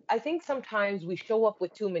and I think sometimes we show up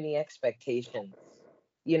with too many expectations,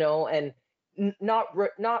 and not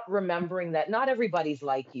remembering that not everybody's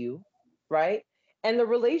like you, right? And the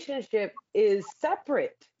relationship is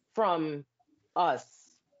separate from us.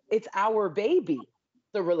 It's our baby,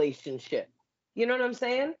 the relationship. You know what I'm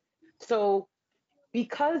saying? So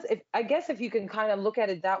because if you can kind of look at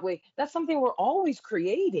it that way, that's something we're always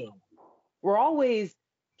creating. We're always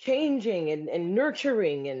changing and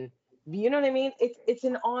nurturing, and you know what I mean? It's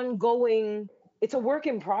an ongoing, it's a work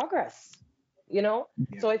in progress, Yeah.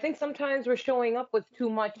 So I think sometimes we're showing up with too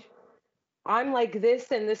much, I'm like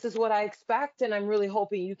this and this is what I expect, and I'm really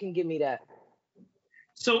hoping you can give me that.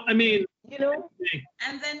 So I mean,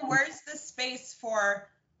 and then where's the space for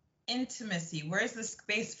intimacy? Where's the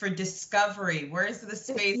space for discovery? Where's the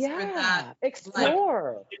space for that?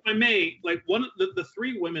 Explore. If I may, like one of the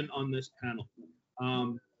three women on this panel,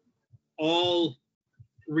 all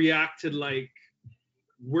reacted like,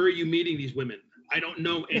 where are you meeting these women? I don't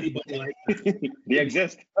know anybody like that. They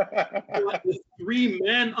exist. The three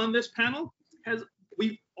men on this panel,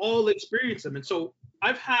 we've all experienced them. And so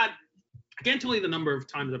I can't tell you the number of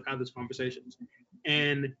times I've had these conversations.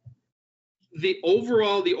 And the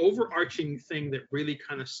overarching thing that really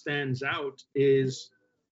kind of stands out is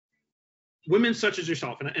women such as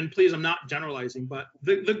yourself, and please, I'm not generalizing, but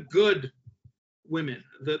the good women,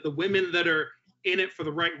 the women that are in it for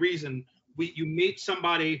the right reason. You meet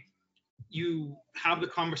somebody, you have the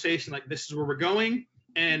conversation like, this is where we're going,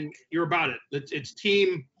 and you're about it. It's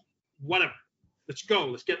team whatever. Let's go.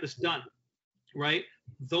 Let's get this done. Right?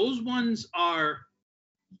 Those ones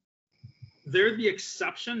they're the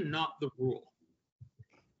exception, not the rule.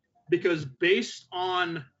 Because based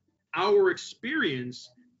on our experience,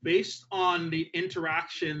 based on the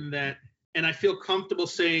interaction and I feel comfortable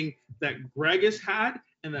saying that Greg has had,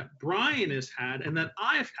 and that Brian has had, and that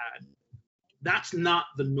I've had, that's not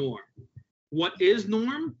the norm. What is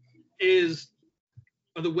norm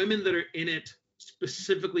are the women that are in it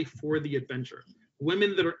specifically for the adventure,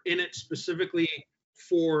 women that are in it specifically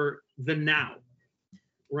for the now,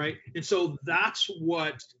 right? And so that's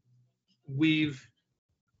what we've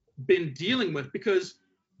been dealing with, because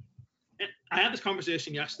I had this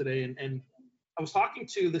conversation yesterday, and I was talking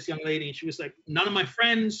to this young lady, and she was like, none of my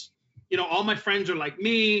friends, all my friends are like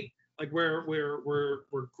me. Like we're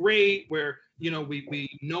great. We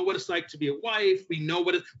know what it's like to be a wife. We know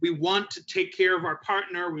we want to take care of our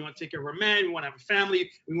partner. We want to take care of our man. We want to have a family.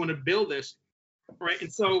 We want to build this, right?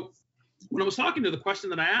 And so when I was talking to her, the question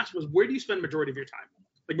that I asked was, where do you spend the majority of your time?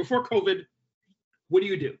 Like before COVID, what do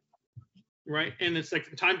you do, right? And it's like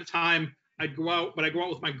from time to time I'd go out, but I go out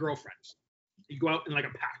with my girlfriends. You go out in like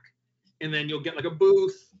a pack, and then you'll get like a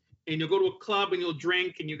booth, and you'll go to a club and you'll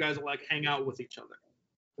drink, and you guys will like hang out with each other.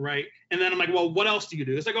 Right. And then I'm like, well, what else do you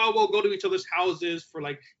do? It's like, oh, we'll go to each other's houses for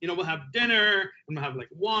like, we'll have dinner, and we'll have like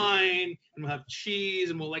wine, and we'll have cheese,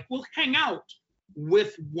 and we'll hang out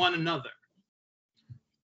with one another.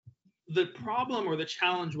 The problem or the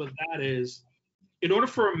challenge with that is, in order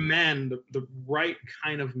for a man, the right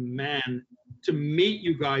kind of man to meet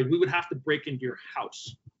you guys, we would have to break into your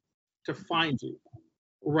house to find you.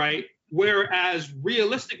 Right. Whereas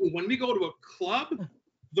realistically, when we go to a club,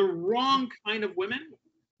 the wrong kind of women,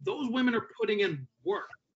 those women are putting in work.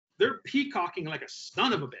 They're peacocking like a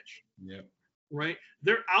son of a bitch. Yeah. Right?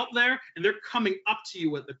 They're out there and they're coming up to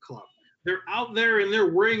you at the club. They're out there and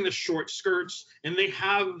they're wearing the short skirts, and they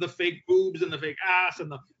have the fake boobs and the fake ass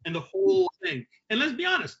and the whole thing. And let's be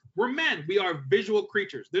honest, we're men. We are visual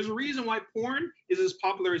creatures. There's a reason why porn is as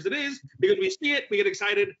popular as it is, because we see it, we get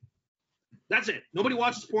excited. That's it. Nobody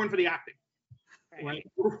watches porn for the acting. Right?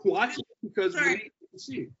 We're watching it because we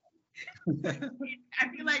see it. I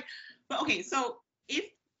feel like, but okay, so if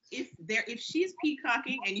she's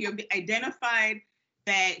peacocking and you have identified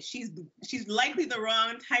that she's likely the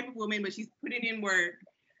wrong type of woman, but she's putting in work,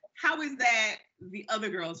 how is that the other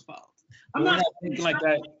girl's fault? I'm not thinking like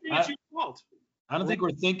that. I don't think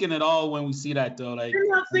we're thinking at all when we see that though. Like you're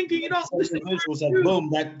not thinking at all. It's like boom,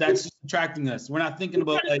 that's just attracting us. We're not thinking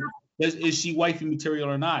about like is she wifey material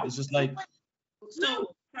or not. It's just like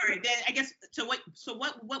Sorry, then I guess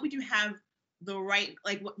what would you have the right,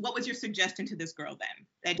 like what was your suggestion to this girl then?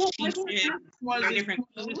 That she should wear different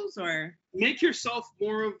clothes, or make yourself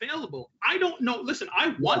more available? I don't know. Listen,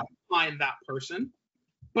 I want to find that person,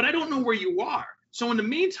 but I don't know where you are. So in the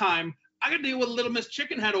meantime, I got to deal with little Miss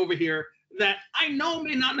Chickenhead over here that I know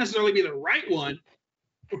may not necessarily be the right one,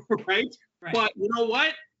 right? But you know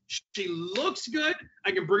what? She looks good.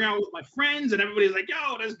 I can bring her out with my friends, and everybody's like,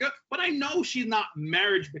 yo, that's good. But I know she's not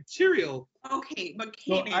marriage material. Okay, but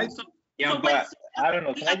but I don't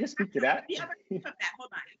know. Can I just speak to that? The other half of that, hold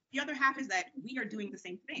on. The other half is that we are doing the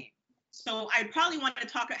same thing. So I probably want to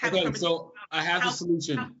have a conversation. So I have a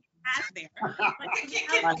solution. Can we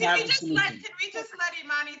just let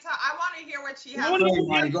Imani talk? I want to hear what she has to say.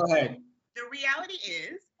 Imani, go ahead. The reality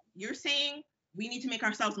is, you're saying we need to make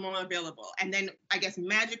ourselves more available, and then I guess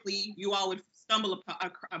magically you all would stumble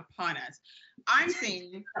upon us. I'm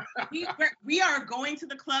saying we are going to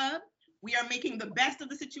the club. We are making the best of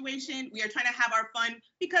the situation. We are trying to have our fun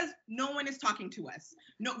because no one is talking to us.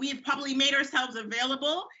 No, we have probably made ourselves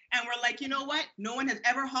available, and we're like, you know what? No one has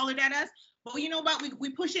ever hollered at us. But you know what?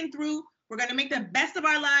 We pushing through. We're going to make the best of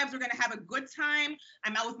our lives. We're going to have a good time.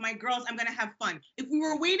 I'm out with my girls. I'm going to have fun. If we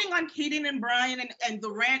were waiting on Kaden and Brian and the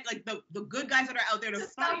rant, like the good guys that are out there to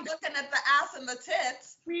stop looking at the ass and the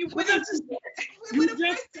tits, we would have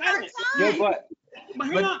wasted our time. Yeah, but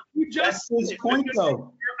hang on. You just that's his point though.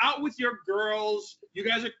 You're out with your girls. You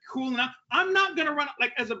guys are cool enough. I'm not going to run,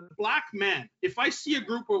 like as a black man, if I see a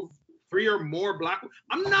group of 3 or more black,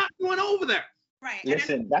 I'm not going over there. Right.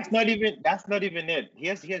 Listen, that's not even it.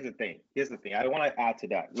 Here's the thing. I want to add to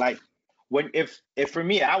that. Like if for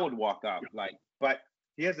me, I would walk up. Like, but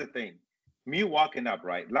here's the thing. Me walking up,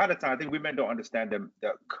 right? A lot of times, I think women don't understand the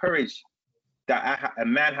courage that a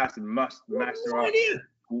man has to master up.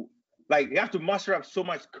 Like you have to muster up so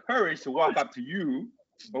much courage to walk up to you,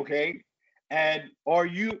 okay? And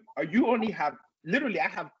you only have I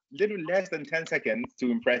have literally less than 10 seconds to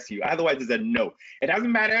impress you. Otherwise, it's a no. It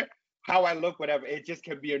doesn't matter how I look, whatever, it just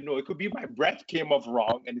can be a no. It could be my breath came off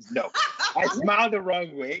wrong and it's no. I smiled the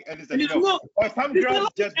wrong way and it's a no. Or some girls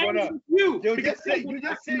just wanna, they'll just say, you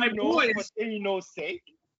just say no for saying no's sake.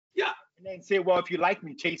 Yeah. And then say, well, if you like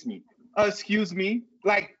me, chase me. Excuse me.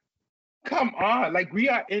 Like, come on. Like, we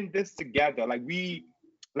are in this together. You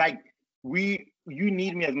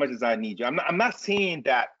need me as much as I need you. I'm not saying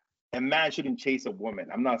that a man shouldn't chase a woman.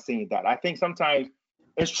 I'm not saying that. I think sometimes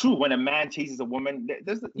it's true when a man chases a woman,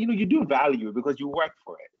 you do value it because you work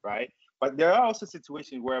for it, right? But there are also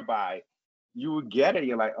situations whereby you would get it,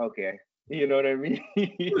 you're like, okay, you know what I mean?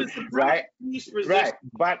 Right? Right.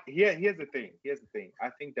 But here's the thing. I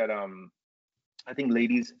think that I think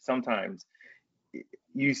ladies, sometimes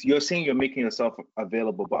you're saying you're making yourself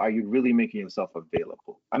available, but are you really making yourself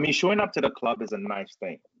available? I mean, showing up to the club is a nice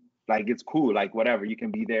thing. Like, it's cool, like whatever. You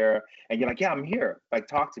can be there and you're like, yeah, I'm here. Like,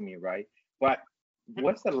 talk to me, right? But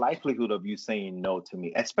what's the likelihood of you saying no to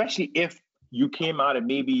me? Especially if you came out and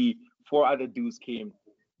maybe 4 other dudes came,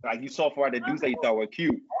 like you saw 4 other dudes that you thought were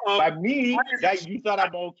cute. By me, that you thought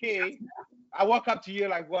I'm okay. I walk up to you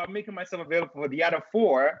like, well, I'm making myself available for the other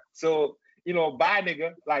 4. So, you know, bye,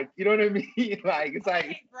 nigga. Like, you know what I mean? Like, it's like.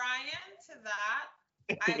 Hey, Brian, to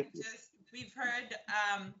that, we've heard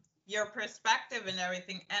your perspective and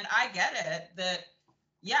everything, and I get it that,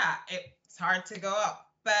 yeah, it's hard to go up.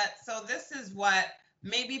 But so this is what,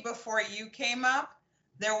 maybe before you came up,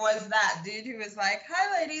 there was that dude who was like,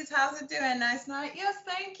 hi, ladies, how's it doing? Nice night. Yes,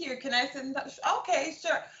 thank you. Can I sit in touch? Okay,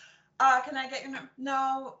 sure. Can I get your number?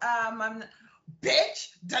 No, I'm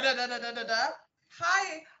bitch. Da da da da da da da.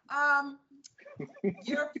 Hi,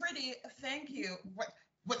 you're pretty. Thank you. What?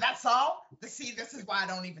 That's all? See, this is why I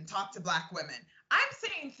don't even talk to Black women. I'm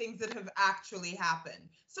saying things that have actually happened.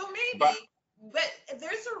 So maybe, but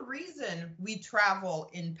there's a reason we travel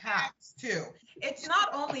in packs too. It's not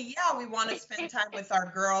only, yeah, we want to spend time with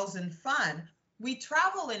our girls and fun. We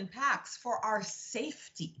travel in packs for our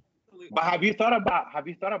safety. But have you thought about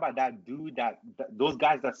that dude, that those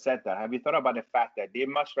guys that said that? Have you thought about the fact that they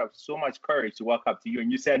must have so much courage to walk up to you and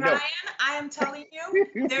you said no? Ryan, I am telling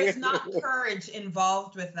you, there's not courage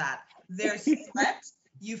involved with that. There's threat.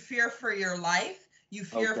 You fear for your life. You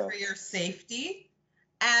fear for your safety.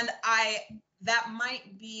 And that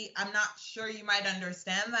might be, I'm not sure you might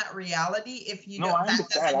understand that reality if you don't. No, I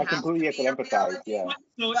understand. I completely can empathize. Yeah.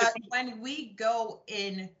 But when we go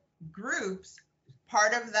in groups,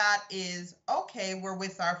 part of that is, okay, we're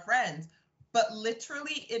with our friends, but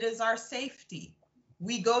literally it is our safety.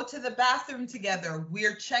 We go to the bathroom together.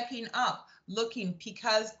 We're checking up, looking,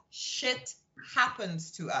 because shit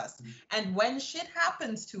happens to us. And when shit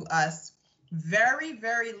happens to us, very,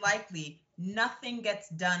 very likely nothing gets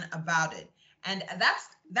done about it. And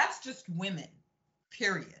that's just women,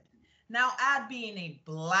 period. Now add being a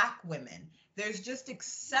Black woman, there's just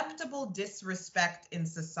acceptable disrespect in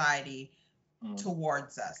society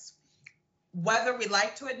towards us. Whether we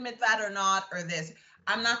like to admit that or not, or this,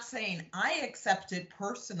 I'm not saying I accept it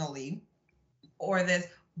personally or this,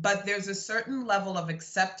 but there's a certain level of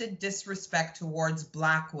accepted disrespect towards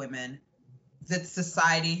Black women that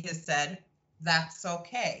society has said, that's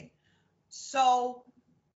okay. So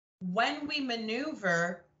when we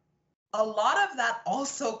maneuver, a lot of that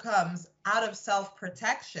also comes out of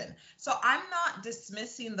self-protection. So I'm not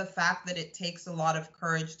dismissing the fact that it takes a lot of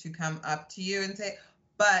courage to come up to you and say,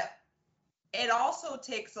 but it also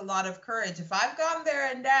takes a lot of courage. If I've gone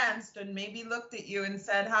there and danced and maybe looked at you and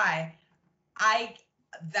said hi,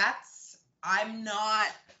 I'm not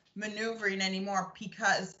maneuvering anymore,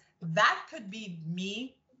 because that could be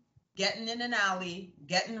me getting in an alley,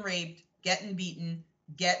 getting raped, getting beaten,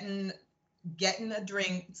 getting a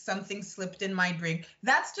drink, something slipped in my drink.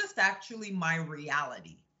 That's just actually my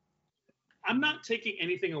reality. I'm not taking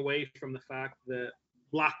anything away from the fact that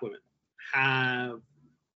Black women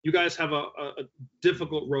you guys have a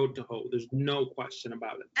difficult road to hoe. There's no question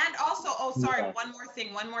about it. And also, one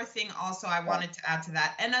more thing also I wanted to add to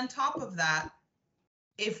that. And on top of that,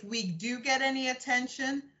 if we do get any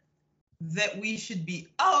attention, that we should be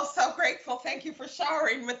so grateful. Thank you for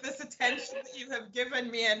showering with this attention that you have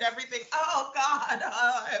given me and everything. Oh God. No.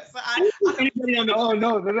 I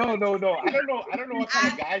don't know what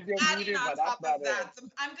kind of guys you're meeting, but that's not it.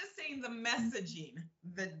 I'm just saying the messaging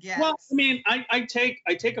that gets. Well, I mean, I take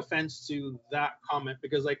offense to that comment,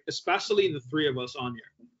 because, like, especially the 3 of us on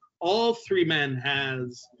here, all 3 men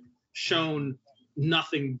has shown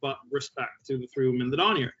nothing but respect to the 3 women that are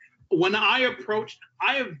on here. When I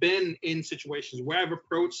have been in situations where I've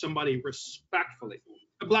approached somebody respectfully,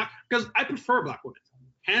 because I prefer Black women,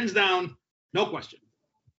 hands down, no question,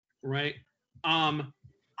 right?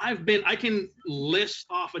 I can list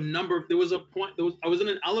off a number of, I was in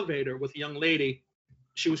an elevator with a young lady,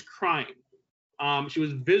 she was crying, she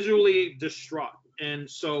was visually distraught, and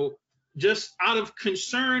so just out of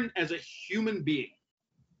concern as a human being,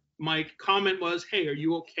 my comment was, hey, are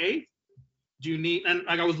you okay? Do you need, and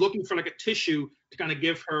like I was looking for like a tissue to kind of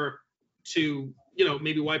give her to,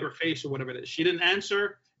 maybe wipe her face or whatever it is. She didn't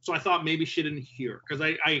answer, so I thought maybe she didn't hear, because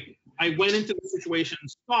I went into the situation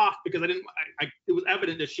soft, because it was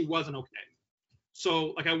evident that she wasn't okay.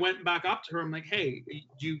 So like I went back up to her, I'm like, hey,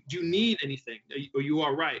 do you need anything? Are you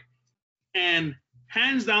all right? And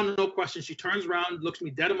hands down, no question, she turns around, looks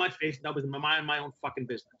me dead in my face, and that was my own fucking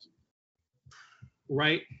business.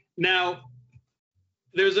 Right? Now,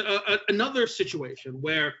 there's another situation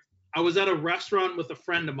where I was at a restaurant with a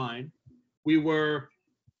friend of mine. We were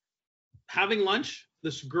having lunch,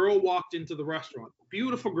 this girl walked into the restaurant,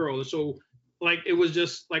 beautiful girl. So like, it was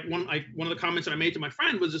just like one of the comments that I made to my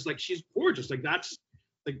friend was just like, she's gorgeous. Like, that's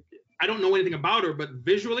like, I don't know anything about her, but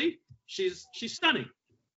visually she's stunning.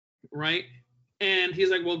 Right. And he's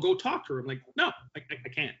like, well, go talk to her. I'm like, no, I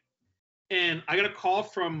can't. And I got a call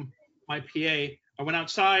from my PA. I went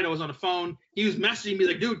outside. I was on the phone. He was messaging me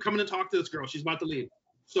like, dude, come in and talk to this girl. She's about to leave.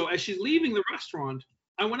 So as she's leaving the restaurant,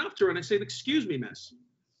 I went up to her and I said, excuse me, miss.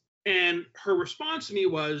 And her response to me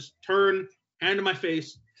was, turn, hand to my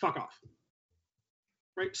face, fuck off.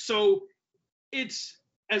 Right. So it's,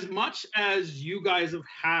 as much as you guys have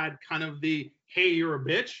had kind of the, hey, you're a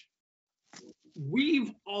bitch,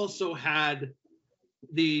 we've also had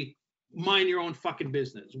the mind your own fucking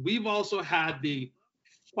business. We've also had the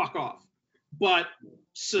fuck off. But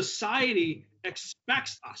society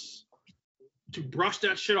expects us to brush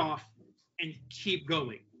that shit off and keep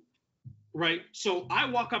going. Right? So I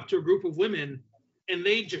walk up to a group of women and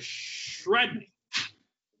they just shred me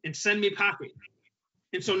and send me packing.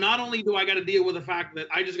 And so not only do I got to deal with the fact that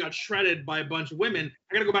I just got shredded by a bunch of women,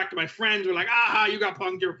 I got to go back to my friends who are like, you got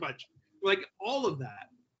punked, you're a punch. Like all of that,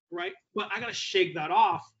 right? But I got to shake that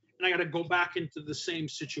off and I got to go back into the same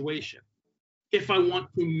situation if I want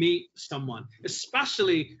to meet someone,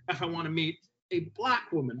 especially if I want to meet a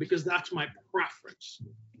Black woman, because that's my preference.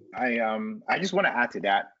 I just want to add to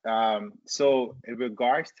that. So in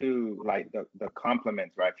regards to like the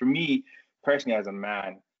compliments, right? For me personally, as a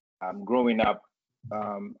man, growing up,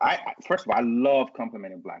 I first of all, I love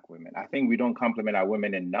complimenting Black women. I think we don't compliment our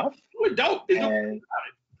women enough. We don't. And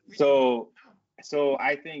so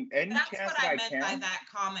I think any That's chance what that I I meant can. by that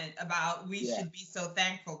comment about we should be so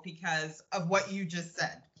thankful because of what you just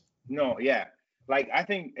said. No, yeah. Like I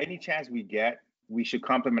think any chance we get, we should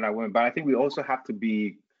compliment our women. But I think we also have to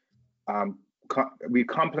be, we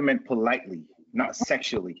compliment politely, not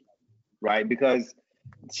sexually, right? Because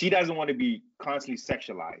she doesn't want to be constantly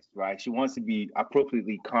sexualized, right? She wants to be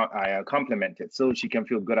appropriately complimented so she can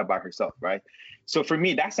feel good about herself, right? So for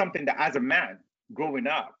me, that's something that as a man growing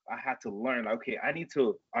up, I had to learn, like, okay, I need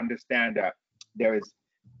to understand that there is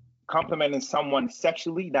complimenting someone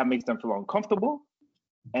sexually that makes them feel uncomfortable,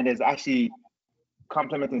 and there's actually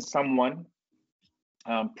complimenting someone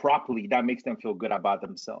properly that makes them feel good about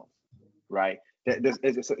themselves, right?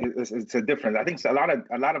 It's a difference. I think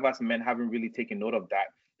a lot of us men haven't really taken note of that.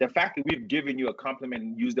 The fact that we've given you a compliment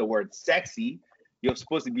and used the word sexy, you're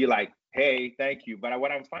supposed to be like, hey, thank you. But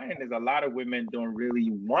what I'm finding is a lot of women don't really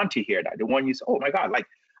want to hear that. They want you to say, oh my God, like,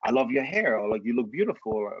 I love your hair, or like, you look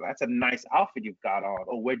beautiful, or that's a nice outfit you've got on,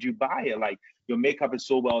 or where'd you buy it? Like, your makeup is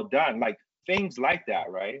so well done, like things like that,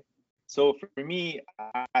 right? So for me,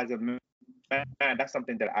 as a man, that's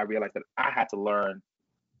something that I realized that I had to learn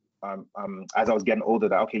as I was getting older,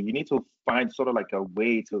 that okay, you need to find sort of like a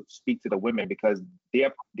way to speak to the women because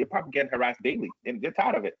they're probably getting harassed daily and they're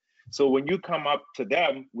tired of it. So when you come up to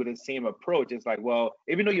them with the same approach, it's like, well,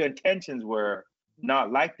 even though your intentions were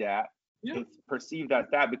not like that, it's perceived as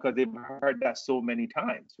that because they've heard that so many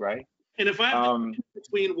times, right? And if I have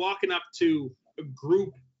between walking up to a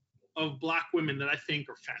group of Black women that I think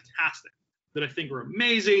are fantastic, that I think are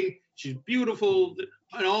amazing, she's beautiful,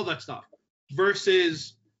 and all that stuff,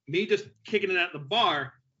 versus me just kicking it at the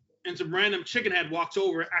bar and some random chickenhead walks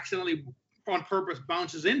over, accidentally on purpose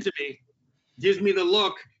bounces into me, gives me the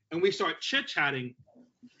look, and we start chit-chatting,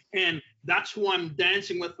 and that's who I'm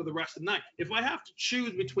dancing with for the rest of the night. If I have to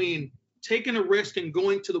choose between taking a risk and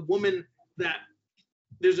going to the woman that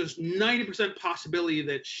there's this 90% possibility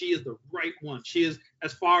that she is the right one. She is,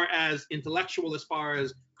 as far as intellectual, as far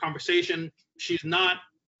as conversation, she's not,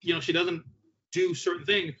 she doesn't do certain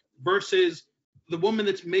things, versus the woman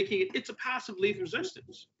that's making it, it's a passive leaf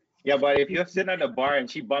resistance. Yeah, but if you're sitting at a bar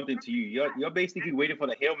and she bumped into you, you're basically waiting for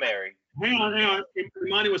the Hail Mary. Hang on.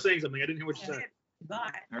 Imani was saying something. I didn't hear what you said.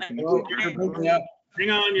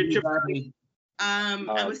 Hang on, you're chipping.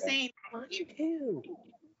 I was saying, what you do?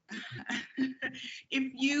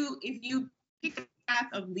 if you pick a path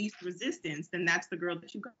of least resistance, then that's the girl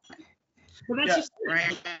that you got. Well, that's just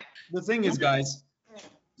right. The thing is, guys,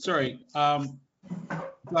 sorry, I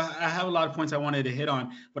have a lot of points I wanted to hit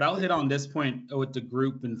on, but I'll hit on this point with the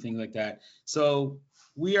group and things like that. So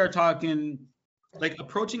we are talking like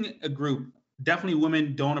approaching a group. Definitely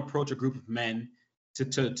women don't approach a group of men to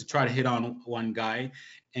try to hit on one guy,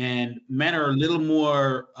 and men are a little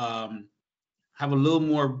more have a little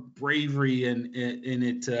more bravery in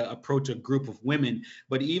it to approach a group of women.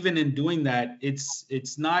 But even in doing that,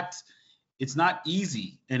 it's not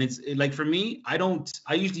easy. And it's like, for me, I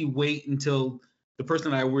usually wait until the person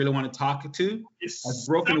that I really want to talk to has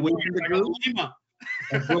broken away from the group.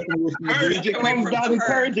 Courage. It comes down to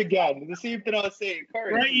courage again. The same thing I was saying,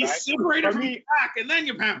 courage. Right, you separate it from me, the pack and then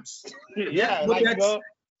you pounce. Yeah, like, you know,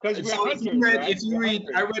 because we're hunters, if you read,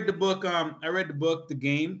 I read the book, The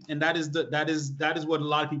Game, and that is what a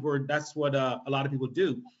lot of people are. That's what a lot of people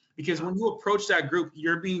do, because when you approach that group,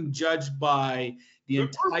 you're being judged by the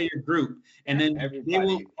entire group, and then they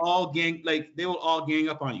will all gang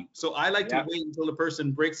up on you. So I like to wait until the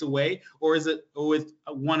person breaks away, or with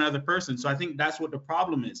one other person. So I think that's what the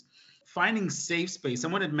problem is. Finding safe space.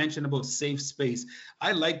 Someone had mentioned about safe space.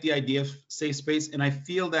 I like the idea of safe space, and I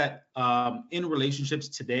feel that in relationships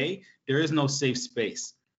today, there is no safe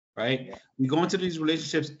space, right? Yeah. We go into these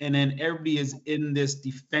relationships, and then everybody is in this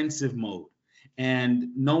defensive mode,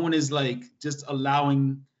 and no one is like just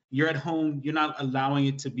allowing. You're at home, you're not allowing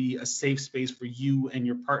it to be a safe space for you and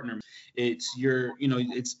your partner. It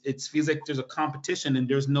feels like there's a competition, and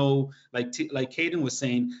there's no, like Caden was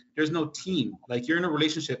saying, there's no team. Like, you're in a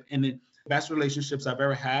relationship, and the best relationships I've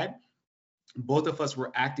ever had, both of us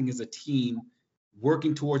were acting as a team,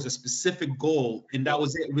 working towards a specific goal, and that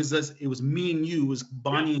was it. It was me and you, it was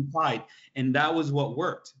Bonnie and Clyde, and that was what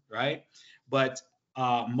worked, right? But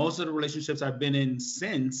most of the relationships I've been in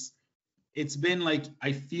since, it's been like,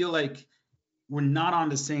 I feel like we're not on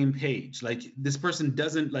the same page. Like, this person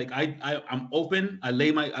doesn't, like, I'm open. I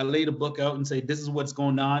lay the book out and say, this is what's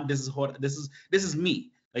going on. This is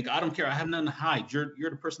me. Like, I don't care. I have nothing to hide. You're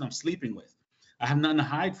the person I'm sleeping with. I have nothing to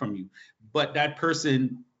hide from you. But that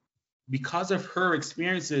person, because of her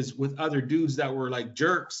experiences with other dudes that were like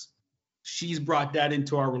jerks, she's brought that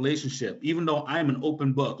into our relationship, even though I'm an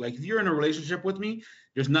open book. Like, if you're in a relationship with me,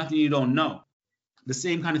 there's nothing you don't know. The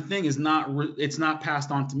same kind of thing is it's not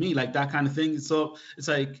passed on to me, like that kind of thing. So it's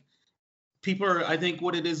like, people are, I think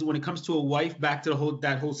what it is when it comes to a wife, back to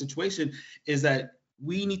that whole situation, is that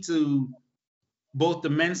we need to, both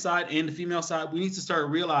the men's side and the female side, we need to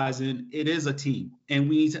start realizing it is a team, and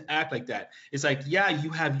we need to act like that. It's like, yeah,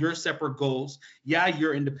 you have your separate goals. Yeah,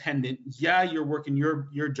 you're independent. Yeah, you're working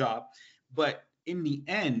your job. But in the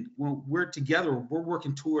end, when we're together, we're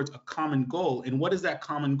working towards a common goal. And what is that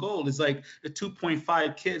common goal? It's like the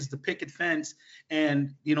 2.5 kids, the picket fence,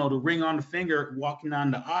 and, you know, the ring on the finger, walking down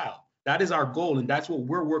the aisle. That is our goal, and that's what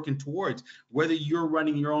we're working towards. Whether you're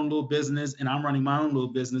running your own little business and I'm running my own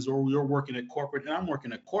little business, or you're working at corporate and I'm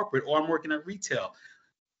working at corporate, or I'm working at retail.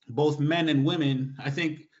 Both men and women, I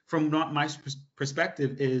think, from my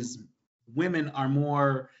perspective, is women are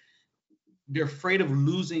more, they're afraid of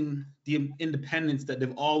losing the independence that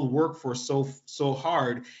they've all worked for so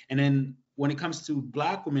hard. And then when it comes to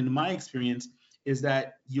Black women, in my experience, is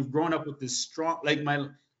that you've grown up with this strong,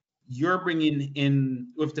 you're bringing in,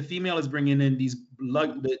 if the female is bringing in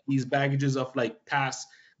these baggages of like past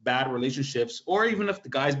bad relationships, or even if the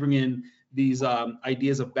guys bring in these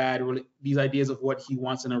ideas of these ideas of what he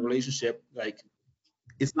wants in a relationship, like,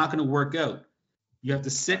 it's not going to work out. You have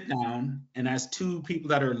to sit down, and as two people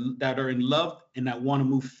that are in love and that want to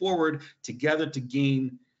move forward together to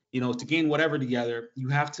gain whatever together, you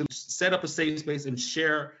have to set up a safe space and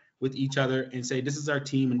share with each other and say, this is our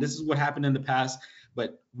team and this is what happened in the past,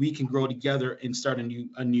 but we can grow together and start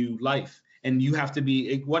a new life. And you have to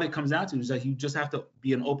be, what it comes down to is that you just have to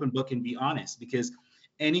be an open book and be honest, because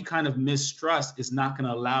any kind of mistrust is not going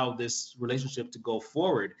to allow this relationship to go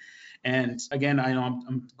forward. And again, I know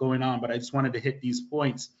I'm going on, but I just wanted to hit these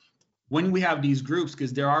points. When we have these groups,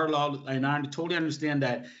 because there are a lot, and I totally understand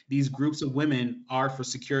that these groups of women are for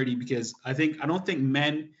security, because I don't think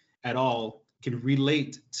men at all can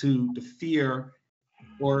relate to the fear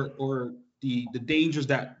or the dangers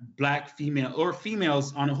that Black female or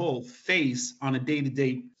females on a whole face on a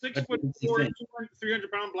day-to-day. 6'4",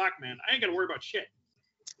 300-pound Black man. I ain't got to worry about shit.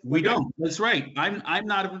 We don't. That's right. I'm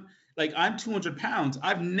not even. Like, I'm 200 pounds.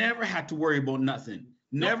 I've never had to worry about nothing.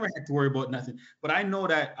 Never had to worry about nothing. But I know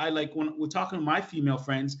that when we're talking to my female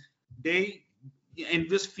friends, and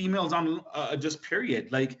just females on just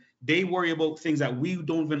period, like, they worry about things that we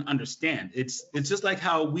don't even understand. It's just like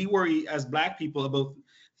how we worry as Black people about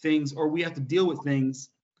things, or we have to deal with things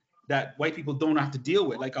that white people don't have to deal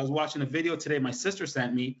with. Like, I was watching a video today my sister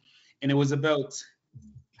sent me, and it was about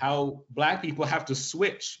how Black people have to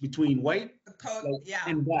switch between white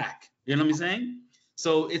and Black. You know what I'm saying?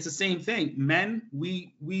 So it's the same thing. Men,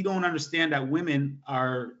 we don't understand that women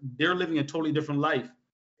they're living a totally different life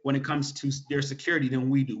when it comes to their security than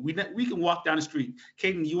we do. We can walk down the street.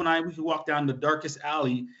 Caden, you and I, we can walk down the darkest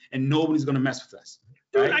alley and nobody's gonna mess with us.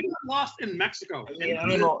 Dude, right? I got lost in Mexico. Yeah, I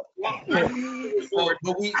don't know. I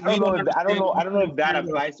don't know if that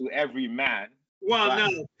applies to every man. Well,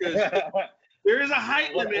 no, because There is a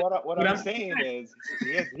height what limit. what, what But I'm I'm, saying is,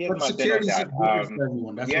 here's but my thing on security is that. just different for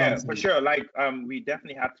everyone. That's what I'm Yeah, for saying. sure. Like, we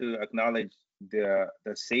definitely have to acknowledge the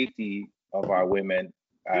safety of our women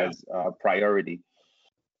Yeah. as a priority.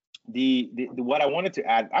 The what I wanted to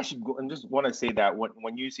add, I should go and just want to say that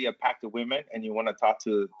when you see a pack of women and you want to talk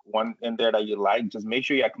to one in there that you like, just make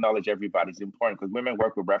sure you acknowledge everybody. It's important because women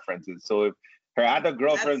work with references. So if her other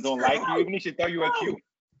girlfriends That's don't true. like you, even if she thought you were cute,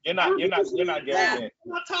 you're not Yeah. getting in.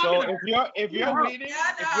 I'm not talking So about if you're waiting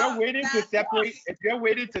Yeah, if you're no, waiting to that's separate if you're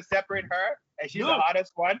waiting to separate her and she's the No.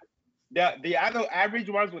 hottest one, the other average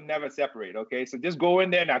ones will never separate. Okay, so just go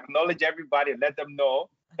in there and acknowledge everybody and let them know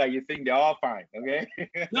that you think they're all fine. Okay.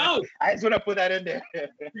 no, I just want to put that in there.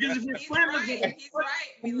 because if your He's friend right. is He's right.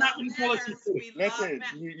 We I'm love not gonna call it manners. security. We love Listen,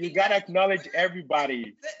 manners. you gotta acknowledge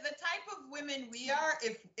everybody. The type of women we are,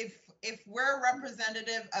 if we're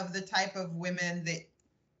representative of the type of women that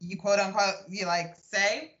you quote unquote you like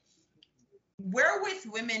say, we're with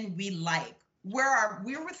women we like. We're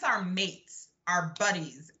with our mates, our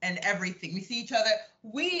buddies, and everything. We see each other.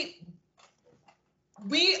 We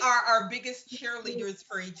are our biggest cheerleaders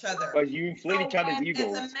for each other. But you inflate So each other's when,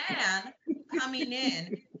 egos. as a man coming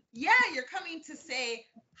in, yeah, you're coming to say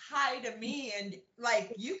hi to me, and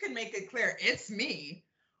like you can make it clear it's me.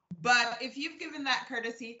 But if you've given that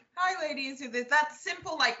courtesy, hi ladies, or that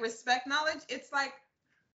simple like respect knowledge, it's like,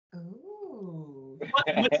 ooh.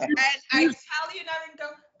 And I tell you nothing, go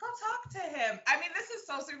talk to him. I mean, this is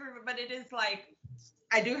so super, but it is like,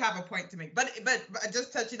 I do have a point to make, but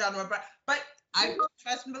just touching on one, but I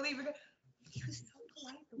trust and believe it. He was so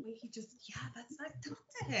polite the way he just, yeah, that's not, talk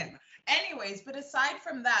to him. Anyways, but aside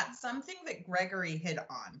from that, something that Gregory hit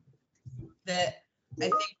on that I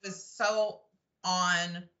think was so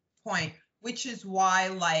on point, which is why,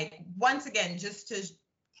 like, once again, just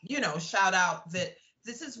to, shout out that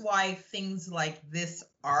this is why things like this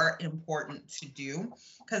are important to do.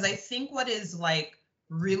 Because I think what is like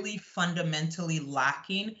really fundamentally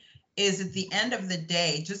lacking is at the end of the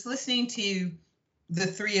day, just listening to the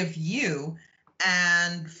three of you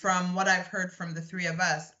and from what I've heard from the three of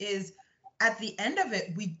us is at the end of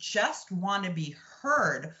it, we just want to be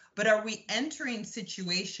heard. But are we entering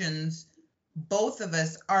situations, both of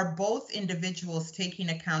us are both individuals taking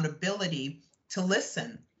accountability to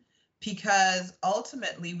listen? Because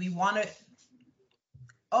ultimately we want to,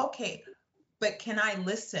 okay, but can I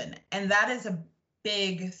listen? And that is a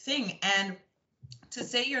big thing. And to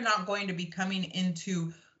say you're not going to be coming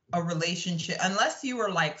into a relationship, unless you were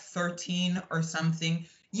like 13 or something,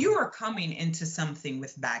 you are coming into something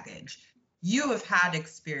with baggage. You have had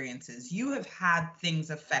experiences. You have had things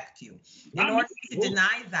affect you. In order to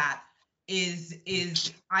deny that is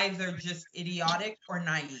either just idiotic or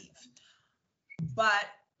naive. But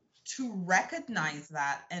to recognize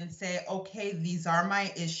that and say, okay, these are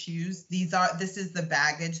my issues. This is the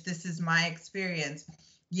baggage. This is my experience.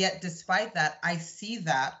 Yet despite that, I see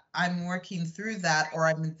that I'm working through that, or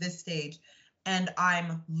I'm at this stage and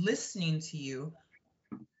I'm listening to you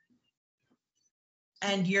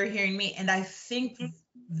and you're hearing me. And I think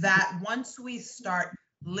that once we start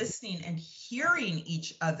listening and hearing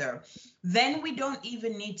each other, then we don't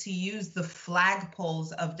even need to use the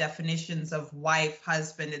flagpoles of definitions of wife,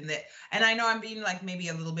 husband, and I know I'm being like maybe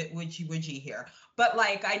a little bit witchy here, but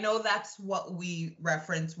like I know that's what we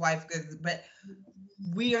reference, wife, but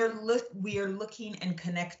we are looking and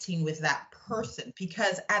connecting with that person,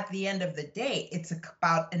 because at the end of the day, it's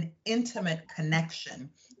about an intimate connection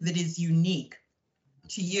that is unique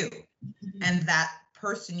to you and that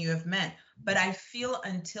person you have met. But I feel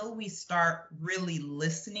until we start really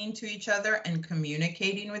listening to each other and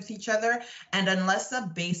communicating with each other, and unless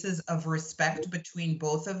a basis of respect between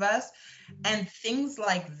both of us, and things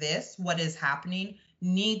like this, what is happening,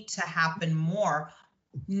 need to happen more,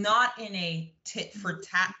 not in a tit for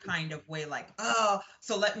tat kind of way, like, oh,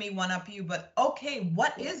 so let me one up you, but okay,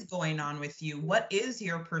 what is going on with you? What is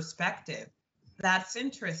your perspective? That's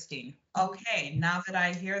interesting. Okay, now that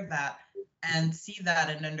I hear that and see that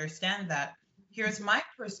and understand that, here's my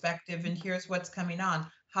perspective and here's what's coming on.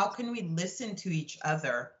 How can we listen to each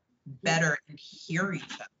other better and hear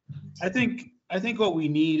each other? I think what we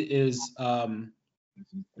need is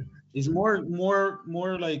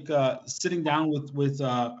more like sitting down with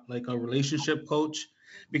like a relationship coach,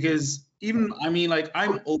 because even I mean, like,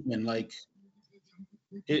 I'm open, like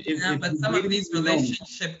but some of these know,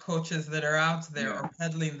 relationship coaches that are out there are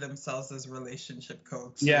peddling themselves as relationship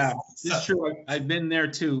coaches. yeah, it's true. I've been there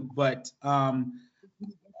too, but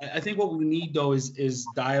I think what we need though is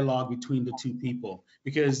dialogue between the two people,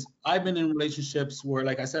 because I've been in relationships where,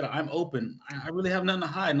 like I said, I'm open. I really have nothing to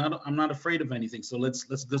hide. I'm not afraid of anything. So let's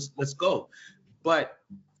go. But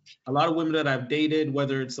a lot of women that I've dated,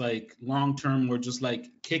 whether it's like long term or just like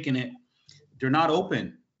kicking it, they're not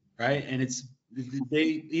open, right? And it's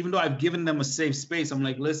they, even though I've given them a safe space, I'm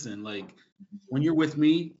like, listen, like when you're with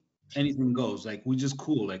me, anything goes. Like we just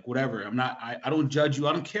cool, like whatever. I don't judge you.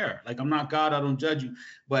 I don't care. Like I'm not God. I don't judge you.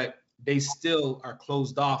 But they still are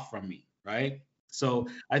closed off from me, right? So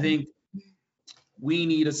I think we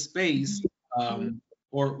need a space,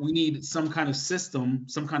 or we need some kind of system,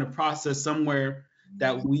 some kind of process somewhere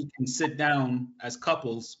that we can sit down as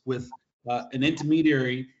couples with an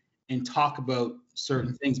intermediary and talk about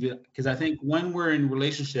certain things. Because I think when we're in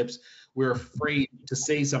relationships, we're afraid to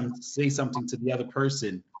say something to the other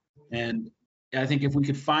person. And I think if we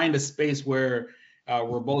could find a space where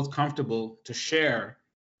we're both comfortable to share,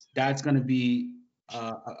 that's going to be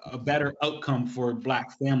a better outcome for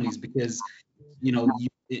Black families, because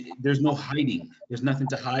there's no hiding. There's nothing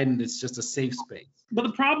to hide, and it's just a safe space. But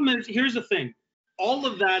the problem is, here's the thing. All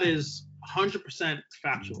of that is 100%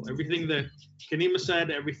 factual. Everything that Kanima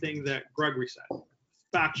said, everything that Gregory said,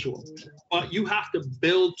 factual. But you have to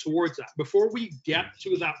build towards that. Before we get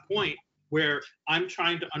to that point where I'm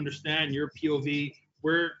trying to understand your POV,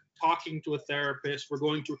 we're talking to a therapist,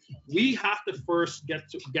 we have to first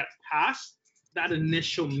get past that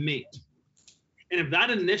initial meet. And if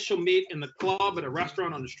that initial meet in the club, at a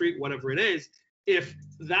restaurant, on the street, whatever it is, if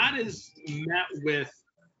that is met with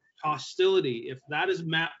hostility, if that is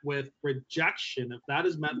met with rejection, if that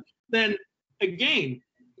is met, then again,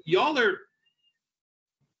 y'all are,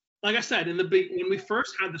 like I said, when we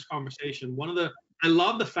first had this conversation, I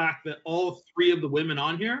love the fact that all three of the women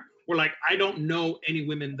on here were like, I don't know any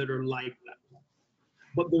women that are like that.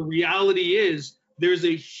 But the reality is there's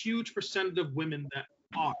a huge percentage of women that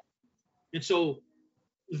are. And so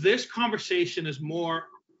this conversation is more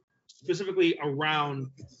specifically around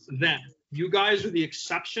them. You guys are the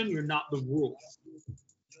exception, you're not the rule.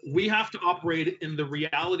 We have to operate in the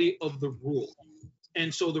reality of the rule.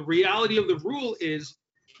 And so the reality of the rule is,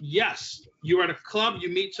 yes, you're at a club, you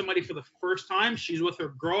meet somebody for the first time, she's with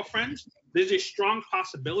her girlfriends, there's a strong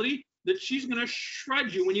possibility that she's gonna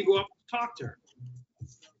shred you when you go up to talk to her,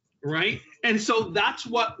 right? And so that's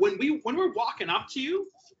what, when we're walking up to you,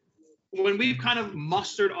 when we've kind of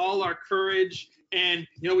mustered all our courage and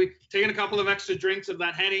we've taken a couple of extra drinks of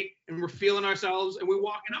that Henny and we're feeling ourselves and we're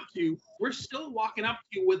walking up to you, we're still walking up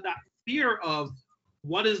to you with that fear of,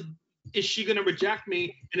 is she going to reject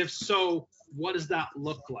me? And if so, what does that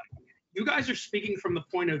look like? You guys are speaking from the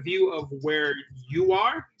point of view of where you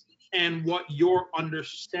are and what your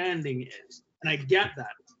understanding is. And I get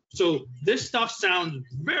that. So this stuff sounds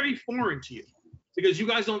very foreign to you because you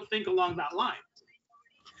guys don't think along that line.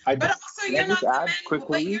 But also, you're not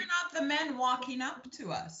the men walking up to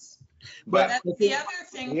us. But that's the other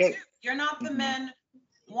thing too. You're not the men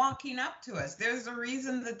walking up to us. There's a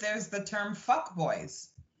reason that there's the term fuck boys,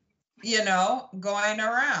 going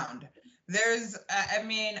around. There's, I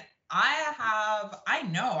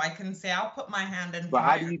can say I'll put my hand in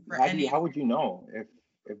fire. But how would you know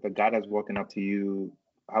if the guy that's walking up to you?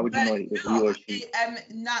 How would you know if he or she?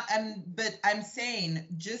 But I'm saying,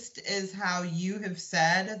 just as how you have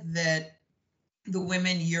said that the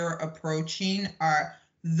women you're approaching are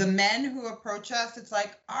the men who approach us, it's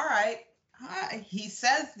like, all right, hi, he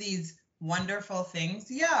says these wonderful things.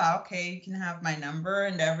 Yeah, okay, you can have my number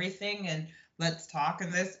and everything, and let's talk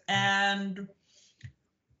and this. And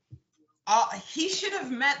he should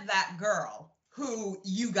have met that girl who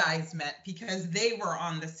you guys met because they were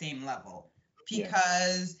on the same level.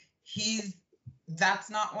 Because that's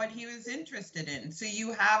not what he was interested in. So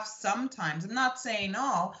you have sometimes, I'm not saying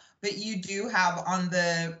all, but you do have on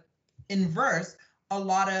the inverse, a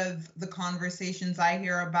lot of the conversations I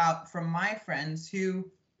hear about from my friends who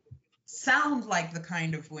sound like the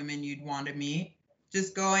kind of women you'd want to meet,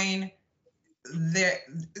 just going, they're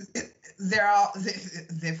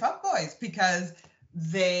fuckboys because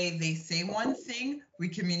they say one thing, we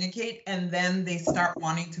communicate, and then they start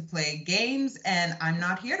wanting to play games, and I'm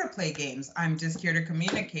not here to play games. I'm just here to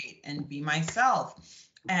communicate and be myself.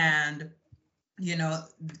 And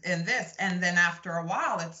and this, and then after a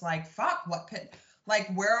while it's like, fuck,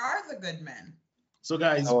 where are the good men? So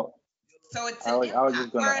guys, I was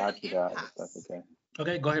just gonna add to that, if that's okay.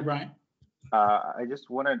 Okay, go ahead, Brian. I just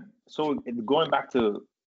wanted, so going back to,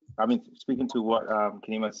 speaking to what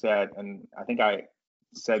Kanima said, and I think I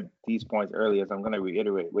said these points earlier, so I'm going to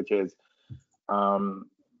reiterate, which is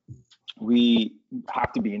we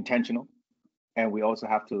have to be intentional, and we also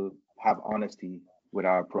have to have honesty with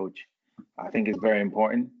our approach. I think it's very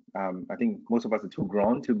important. I think most of us are too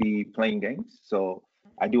grown to be playing games, so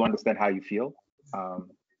I do understand how you feel.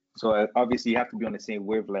 So obviously you have to be on the same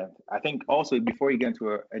wavelength. I think also before you get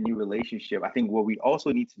into a new relationship, I think what we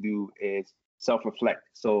also need to do is self-reflect.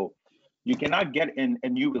 So you cannot get in a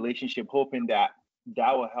new relationship hoping that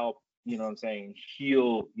that will help, you know what I'm saying,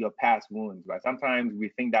 heal your past wounds. Right? Sometimes we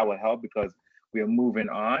think that will help because we are moving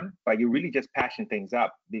on, but you're really just patching things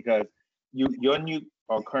up because your new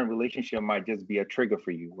or current relationship might just be a trigger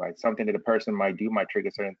for you, right? Something that a person might do might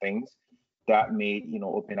trigger certain things that may,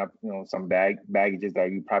 open up, some baggages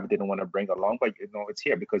that you probably didn't want to bring along, but it's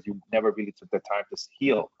here because you never really took the time to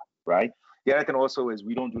heal, right? The other thing also is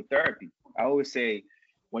we don't do therapy. I always say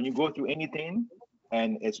when you go through anything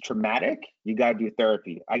and it's traumatic, you gotta do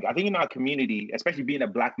therapy. I think in our community, especially being a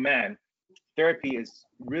Black man, therapy is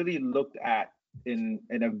really looked at in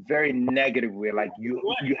a very negative way. Like you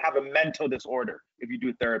have a mental disorder if you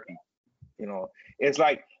do therapy. It's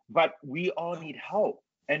like, but we all need help.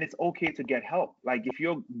 And it's okay to get help. Like if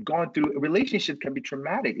you're going through, relationships can be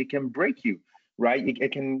traumatic. It can break you, right?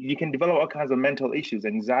 You can develop all kinds of mental issues,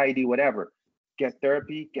 anxiety, whatever. Get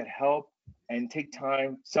therapy, get help, and take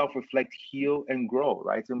time, self-reflect, heal, and grow,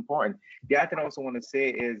 right? It's important. The other thing I also want to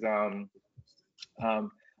say is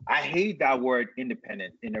I hate that word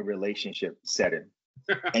independent in a relationship setting.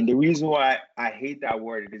 And the reason why I hate that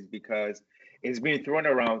word is because it's been thrown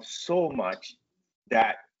around so much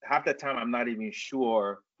that half the time I'm not even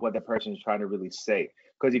sure what the person is trying to really say.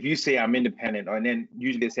 Because if you say I'm independent, and then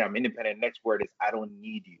usually they say I'm independent, next word is I don't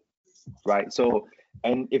need you, right? So,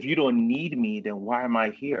 and if you don't need me, then why am I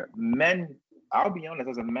here? Men, I'll be honest,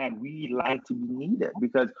 as a man, we like to be needed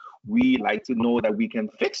because we like to know that we can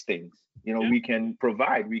fix things. We can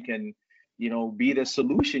provide, we can, be the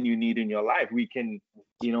solution you need in your life. We can,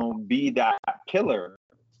 be that pillar,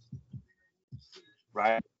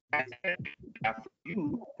 right? For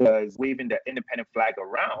you, because waving the independent flag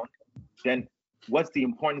around, then what's the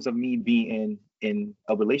importance of me being in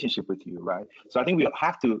a relationship with you, right? So I think we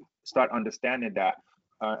have to start understanding that,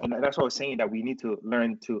 and that's what I was saying, that we need to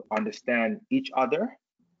learn to understand each other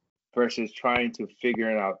versus trying to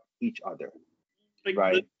figure out each other, like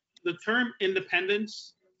right? The term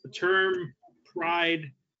independence, the term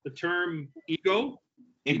pride, the term ego.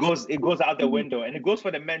 It goes out the window, and it goes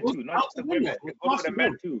for the men too, not just the women. It goes for the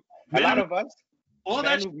men too. A lot of us, all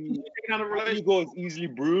that ego is easily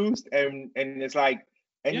bruised, and it's like,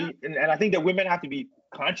 and I think that women have to be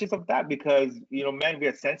conscious of that because men, we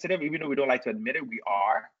are sensitive, even though we don't like to admit it, we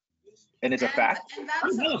are, and it's a fact. And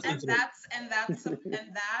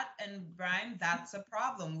Brian, that's a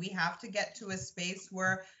problem. We have to get to a space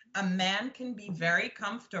where a man can be very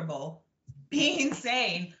comfortable being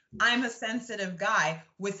saying I'm a sensitive guy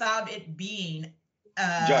without it being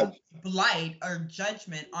blight or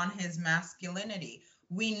judgment on his masculinity.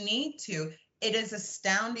 We need to. It is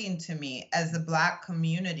astounding to me as the Black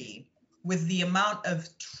community, with the amount of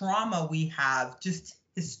trauma we have just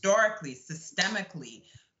historically, systemically,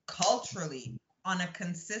 culturally, on a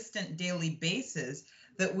consistent daily basis,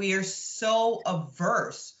 that we are so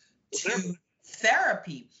averse to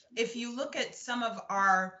therapy. If you look at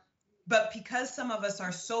but because some of us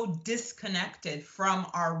are so disconnected from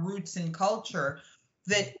our roots and culture,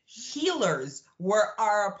 that healers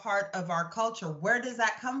are a part of our culture. Where does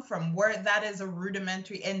that come from? Where that is a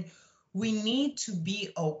rudimentary, and we need to be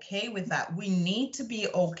okay with that. We need to be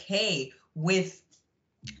okay with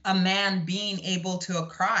a man being able to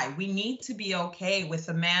cry. We need to be okay with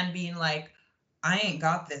a man being like, I ain't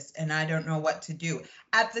got this and I don't know what to do.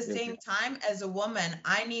 At the same time, as a woman,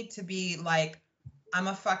 I need to be like, I'm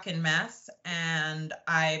a fucking mess and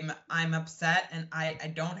I'm upset and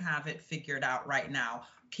I don't have it figured out right now.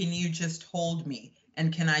 Can you just hold me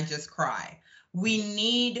and can I just cry? We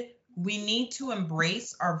need to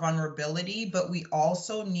embrace our vulnerability, but we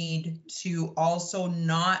also need to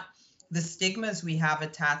not the stigmas we have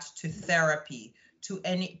attached to therapy, to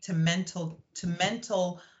mental,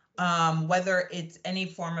 whether it's any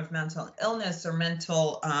form of mental illness or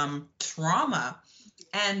mental trauma.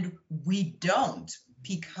 And we don't,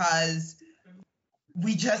 because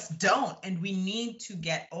we just don't. And we need to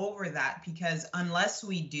get over that, because unless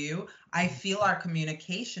we do, I feel our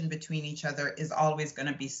communication between each other is always going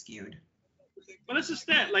to be skewed. But it's just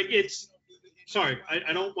that, like, sorry,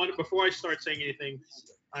 I don't want to, before I start saying anything,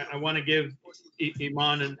 I want to give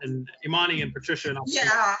Iman and Imani and Patricia an opportunity.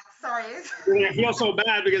 Yeah, sorry. I feel so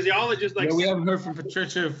bad because y'all are just like. Yeah, we haven't heard from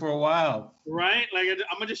Patricia for a while. Right? Like, I'm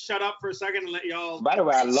gonna just shut up for a second and let y'all. By the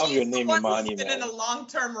way, I love your name, Imani. She's in a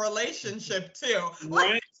long-term relationship too.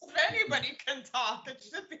 Right? Like, if anybody can talk, it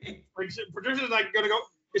should be. Patricia's like gonna go.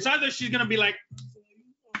 It's either she's gonna be like,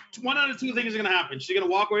 one out of two things is gonna happen. She's gonna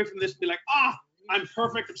walk away from this and be like, I'm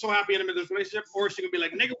perfect. I'm so happy I'm in this relationship. Or she's gonna be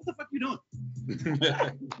like, nigga, what the fuck you doing?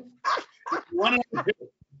 One of the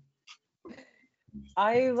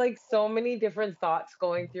I like so many different thoughts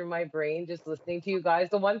going through my brain just listening to you guys.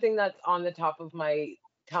 The one thing that's on the top of my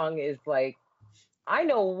tongue is like, I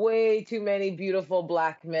know way too many beautiful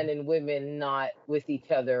black men and women not with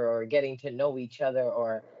each other or getting to know each other,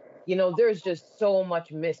 or, there's just so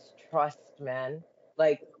much mistrust, man.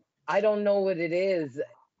 Like, I don't know what it is.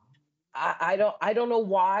 I don't know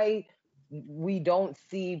why we don't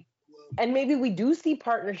see, and maybe we do see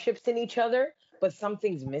partnerships in each other, but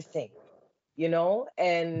something's missing,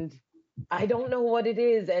 and I don't know what it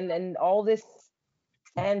is, and all this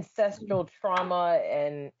ancestral trauma,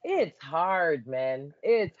 and it's hard, man.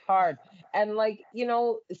 It's hard. And like,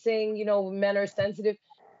 saying, men are sensitive.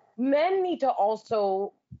 Men need to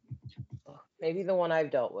also, maybe the one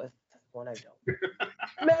I've dealt with,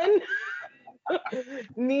 men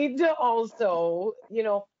need to also,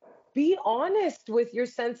 be honest with your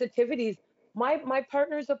sensitivities. My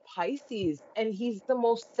partner's a Pisces, and he's the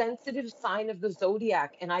most sensitive sign of the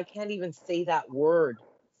zodiac, and I can't even say that word,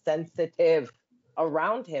 sensitive,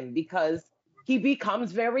 around him, because he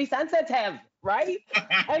becomes very sensitive, right?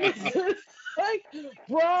 And it's just like,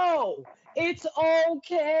 bro, it's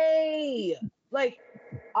okay. Like,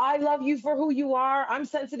 I love you for who you are. I'm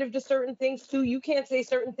sensitive to certain things too. You can't say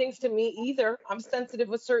certain things to me either. I'm sensitive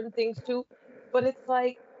with certain things too. But it's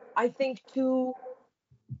like, I think too,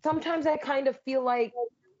 sometimes I kind of feel like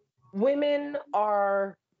women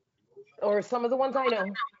are, or some of the ones I know,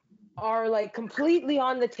 are like completely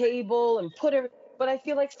on the table and but I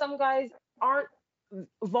feel like some guys aren't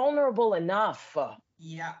vulnerable enough.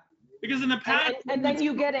 Yeah. because in the past, And then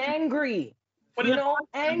you get angry. but in the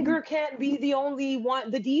Anger can't be the only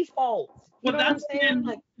one, the default. You But know what I'm that's saying? been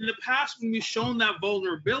Like, in the past when we've shown that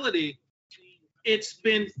vulnerability, it's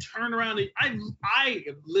been turned around. I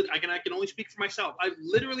can only speak for myself. I've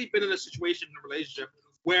literally been in a situation in a relationship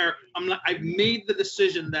where I've made the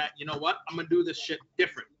decision that, you know what, I'm gonna do this shit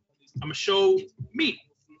different. I'm gonna show me.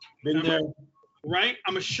 Been there. Right?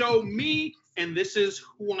 I'm gonna show me, and this is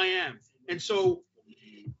who I am. And so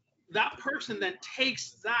that person then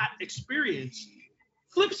takes that experience,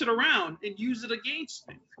 flips it around, and uses it against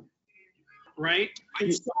me. Right?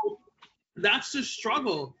 And so that's the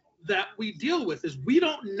struggle that we deal with, is we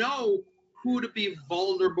don't know who to be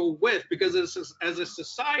vulnerable with, because as a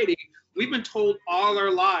society, we've been told all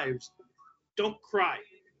our lives, don't cry,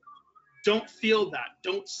 don't feel that,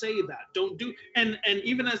 don't say that, don't do. And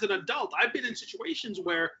even as an adult, I've been in situations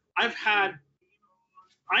where I've had,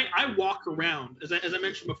 I walk around, as I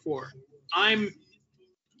mentioned before, I'm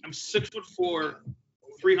 6'4",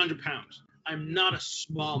 300 pounds. I'm not a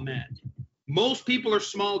small man. Most people are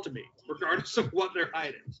small to me, regardless of what their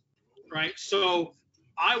height is, right? So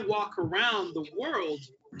I walk around the world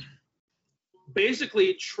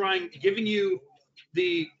basically giving you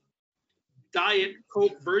the Diet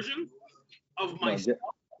Coke version of myself.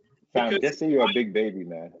 Fam, just say you're a big baby,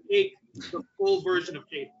 man. Take the full version of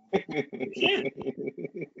Kate. You can't.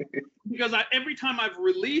 Because every time I've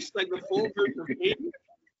released like the full version of Kate,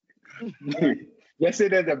 Just say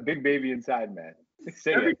there's a big baby inside, man.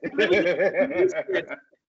 Say it.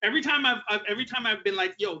 every time I've been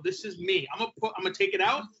like, yo, this is me. I'm gonna take it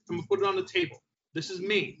out. I'm gonna put it on the table. This is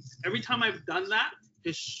me. Every time I've done that,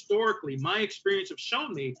 historically, my experience have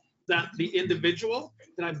shown me that the individual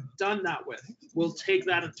that I've done that with will take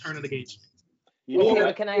that and turn it against me. Okay,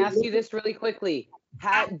 but can I ask you this really quickly?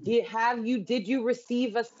 Did you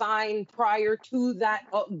receive a sign prior to that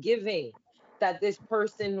giving that this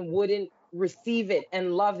person wouldn't receive it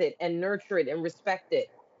and love it and nurture it and respect it?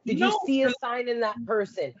 Did you see a sign in that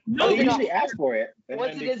person? No, they usually ask for it.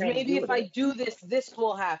 Was it as maybe if I do this, this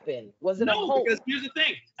will happen? Was it a hope? Because here's the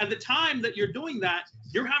thing. At the time that you're doing that,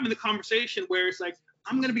 you're having the conversation where it's like,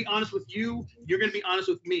 I'm going to be honest with you. You're going to be honest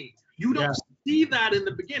with me. You don't see that in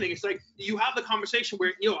the beginning. It's like you have the conversation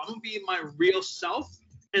where, I'm going to be my real self.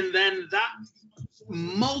 And then that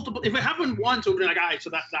if it happened once, it would be like, all right, so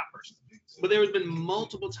that's that person. But there has been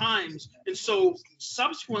multiple times. And so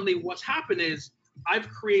subsequently what's happened is I've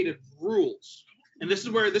created rules. And this is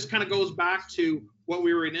where this kind of goes back to what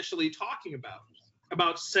we were initially talking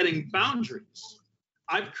about setting boundaries.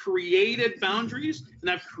 I've created boundaries and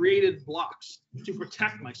I've created blocks to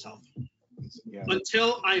protect myself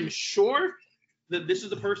until I'm sure that this is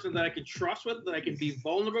the person that I can trust with, that I can be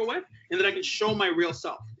vulnerable with, and that I can show my real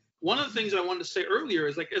self. One of the things I wanted to say earlier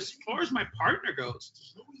is, like, as far as my partner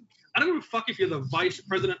goes, I don't give a fuck if you're the vice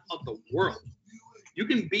president of the world. You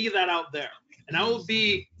can be that out there, and I will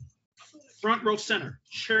be front row center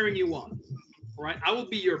cheering you on. Right? I will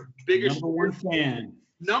be your biggest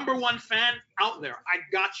number one fan out there. I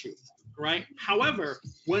got you. right? However,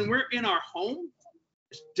 when we're in our home,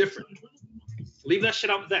 it's different. Leave that shit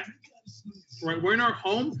out there. Right? We're in our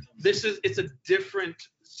home. It's a different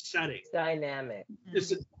setting. Dynamic.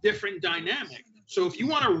 It's a different dynamic. So if you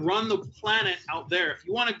want to run the planet out there, if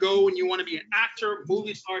you want to go and you want to be an actor,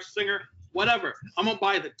 movie star, singer, whatever, I'm gonna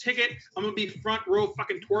buy the ticket. I'm gonna be front row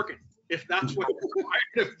fucking twerking if that's what's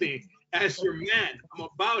required of me as your man. I'm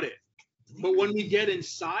about it. But when we get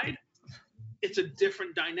inside, it's a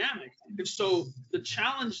different dynamic. And so the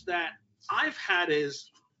challenge that I've had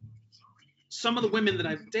is some of the women that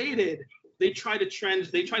I've dated, they try to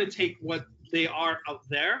take what they are out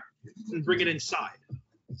there and bring it inside.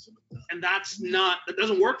 And that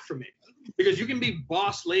doesn't work for me, because you can be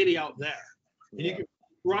boss lady out there and you can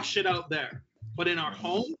crush it out there, but in our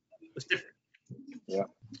home, it's different. Yeah.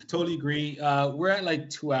 Totally agree. We're at like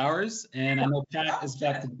 2 hours, and I know Pat is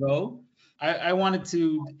back to go. I wanted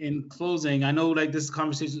to, in closing, I know like this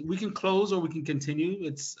conversation, we can close or we can continue.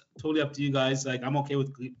 It's totally up to you guys. Like, I'm okay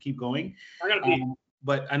with keep going. I gotta be.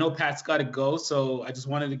 But I know Pat's got to go, so I just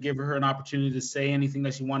wanted to give her an opportunity to say anything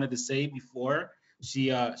that she wanted to say before she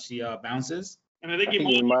bounces. And I think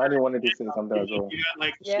Imani wanted to say something as well. You got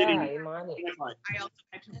like Yeah, shitty. Imani. I also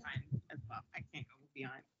had to find as well. I can't go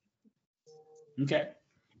beyond. Okay.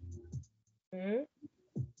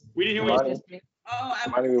 We didn't hear what you Imani, said. Oh,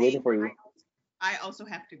 Imani, we're waiting for you. I also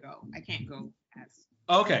have to go. I can't go as.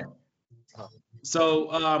 Okay.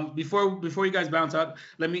 So before you guys bounce out,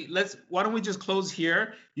 why don't we just close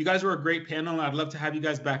here? You guys were a great panel. I'd love to have you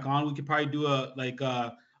guys back on. We could probably do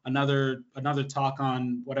another talk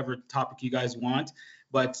on whatever topic you guys want.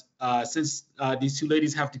 But since these two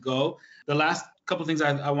ladies have to go, the last couple of things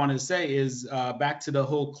I wanted to say is back to the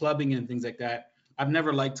whole clubbing and things like that. I've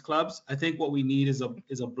never liked clubs. I think what we need is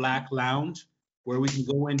a black lounge where we can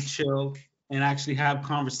go in, chill, and actually have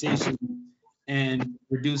conversation and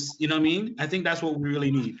reduce, you know what I mean? I think that's what we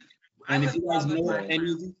really need. And if you guys know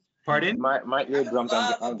any, pardon? My eardrums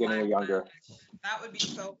I'm getting younger. That would be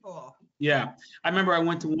so cool. Yeah, I remember I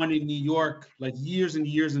went to one in New York like years and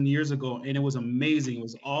years and years ago, and it was amazing. It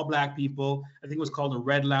was all black people. I think it was called the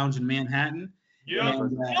Red Lounge in Manhattan. Yeah,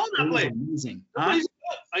 And, I know that place. amazing. That Huh? place is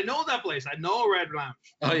good. I know that place. I know Red Lounge.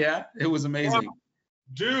 Oh yeah, it was amazing.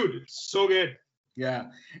 Dude, it's so good.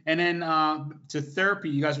 Yeah, and then to therapy.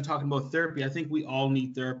 You guys were talking about therapy. I think we all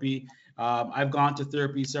need therapy. I've gone to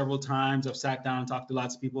therapy several times. I've sat down and talked to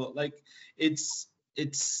lots of people. Like it's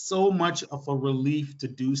so much of a relief to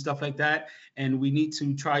do stuff like that, and we need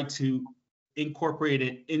to try to incorporate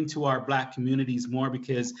it into our Black communities more,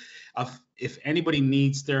 because if anybody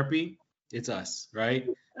needs therapy, it's us, right?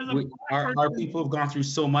 Our people have gone through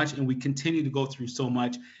so much, and we continue to go through so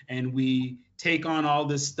much, and we take on all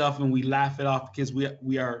this stuff and we laugh it off because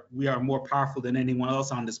we are more powerful than anyone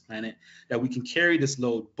else on this planet, that we can carry this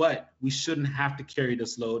load. But we shouldn't have to carry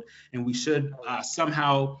this load, and we should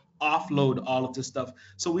somehow offload all of this stuff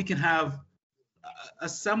so we can have a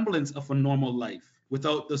semblance of a normal life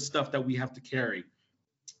without the stuff that we have to carry.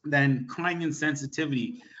 Then crying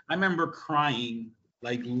insensitivity. I remember crying,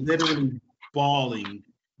 like literally bawling,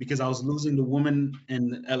 because I was losing the woman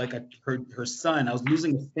and her son. I was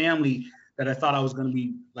losing a family that I thought I was going to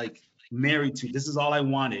be like married to. This is all I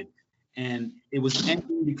wanted, and it was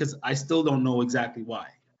ending because I still don't know exactly why,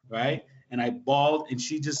 right? And I bawled, and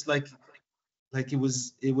she just like it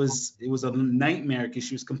was a nightmare because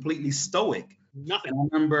she was completely stoic. Nothing. And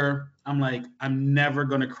I remember I'm like, I'm never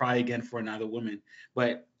going to cry again for another woman.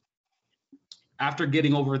 But after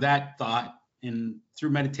getting over that thought, and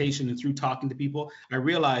through meditation and through talking to people, I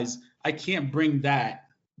realized I can't bring that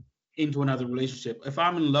into another relationship. If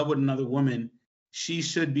I'm in love with another woman, she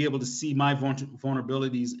should be able to see my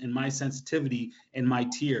vulnerabilities and my sensitivity and my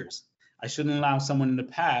tears. I shouldn't allow someone in the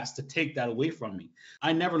past to take that away from me.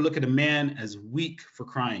 I never look at a man as weak for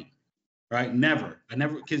crying, right? Never.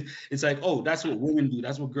 Because it's like, oh, that's what women do.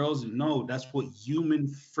 That's what girls do. No, that's what human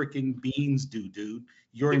freaking beings do, dude.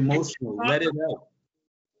 You're emotional. Let it out.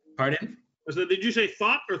 Pardon? So did you say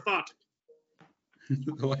thought or thought?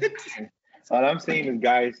 What? All I'm saying is,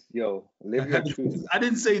 guys, yo, live your truth. I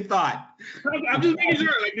didn't say thought. I'm just making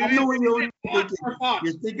sure. Like, I know what you're thinking. thought.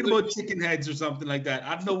 You're thinking about chicken heads or something like that.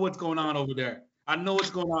 I know what's going on over there.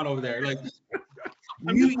 Like,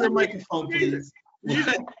 mute your microphone, please. You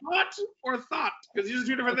said thought or thought? Because these are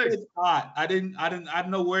two different things. Thought. I don't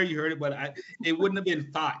know where you heard it, but it wouldn't have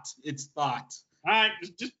been thought. It's thought. All right,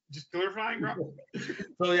 just clarifying, bro.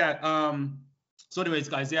 So yeah. So anyways,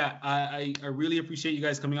 guys, yeah, I really appreciate you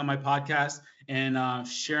guys coming on my podcast and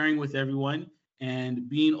sharing with everyone and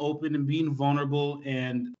being open and being vulnerable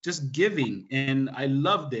and just giving. And I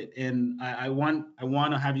loved it. And I want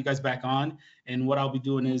to have you guys back on. And what I'll be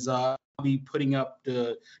doing is I'll be putting up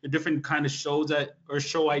the different kind of shows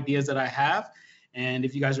show ideas that I have. And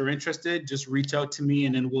if you guys are interested, just reach out to me,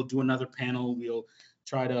 and then we'll do another panel. We'll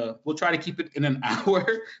try to keep it in an hour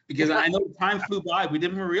because I know time flew by. We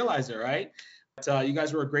didn't even realize it, right? But you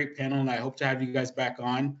guys were a great panel, and I hope to have you guys back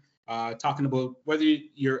on talking about whether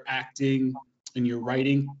you're acting and you're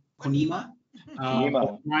writing. Konima.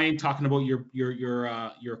 Ryan talking about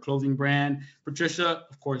your clothing brand. Patricia,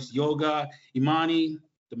 of course, yoga. Imani,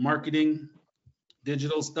 the marketing,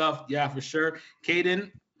 digital stuff. Yeah, for sure.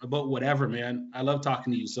 Kaden, about whatever, man. I love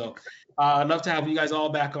talking to you. So I'd love to have you guys all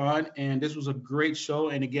back on. And this was a great show.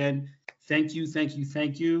 And again, thank you.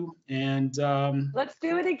 And let's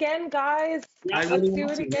do it again, guys. Let's do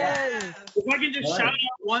it again. If I can just shout out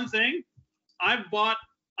one thing, I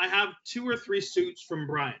have 2 or 3 suits from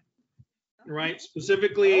Brian, right?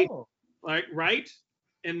 Specifically, right?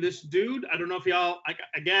 And this dude, I don't know if y'all, I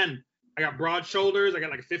got broad shoulders. I got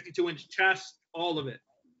like a 52-inch chest, all of it.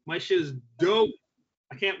 My shit is dope.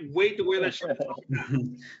 I can't wait to wear that shirt.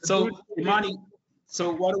 So, Imani,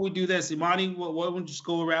 why don't we do this? Imani, why don't we just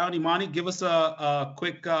go around? Imani, give us a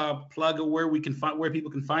quick plug of where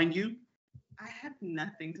people can find you. I have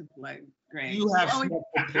nothing to plug, Greg. You have something to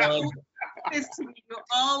plug. You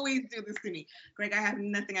always do this to me. Greg, I have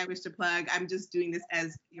nothing I wish to plug. I'm just doing this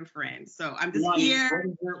as your friend. So I'm just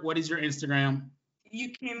here. What is your Instagram? You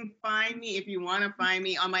can find me, if you want to find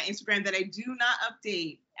me, on my Instagram that I do not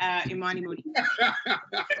update, Imani Modi.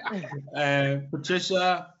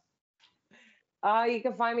 Patricia? You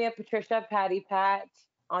can find me at Patricia Patty Pat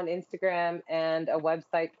on Instagram, and a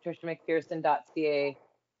website, patriciamcpherson.ca,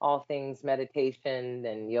 all things meditation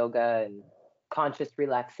and yoga and conscious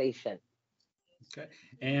relaxation. Okay.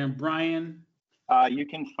 And Brian? You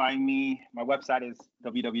can find me, my website is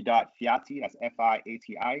www.fiati, that's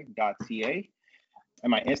fiati.ca. And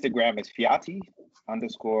my Instagram is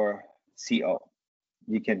fiati_co.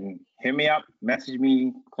 You can hit me up, message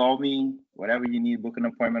me, call me, whatever you need, book an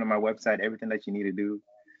appointment on my website, everything that you need to do,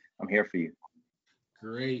 I'm here for you.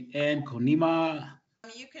 Great. And Konima?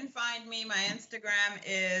 You can find me, my Instagram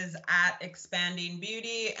is at Expanding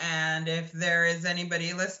Beauty. And if there is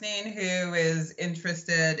anybody listening who is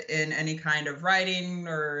interested in any kind of writing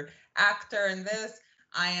or actor in this,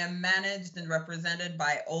 I am managed and represented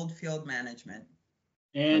by Oldfield Management.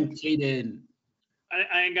 And Kaden?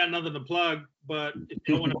 I ain't got nothing to plug, but if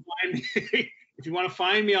you want to find me, if you want to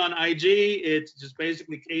find me on IG, it's just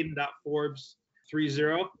basically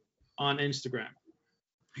Kaden.Forbes30 on Instagram.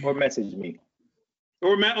 Or message me.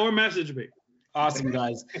 Or message me. Awesome,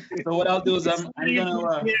 guys. So what I'll do is I'm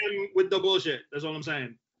gonna with the bullshit. That's all I'm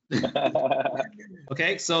saying.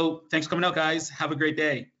 Okay, so thanks for coming out, guys. Have a great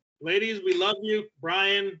day. Ladies, we love you.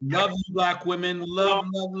 Brian. Love you, Black women. Love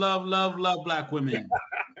Black women.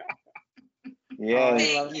 Yeah.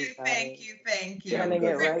 Thank you. Sending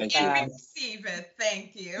it right back. Receive it.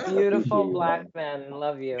 Thank you. Beautiful Black men.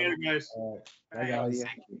 Love you. Later, guys. Bye, guys.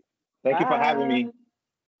 Thank you for having me.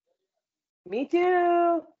 Me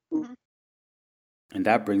too. And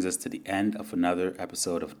that brings us to the end of another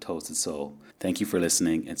episode of Toasted Soul. Thank you for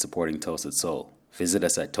listening and supporting Toasted Soul. Visit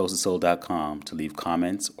us at ToastedSoul.com to leave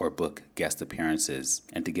comments or book guest appearances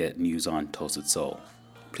and to get news on Toasted Soul.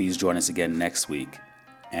 Please join us again next week.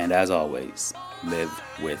 And as always, live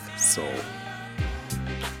with soul.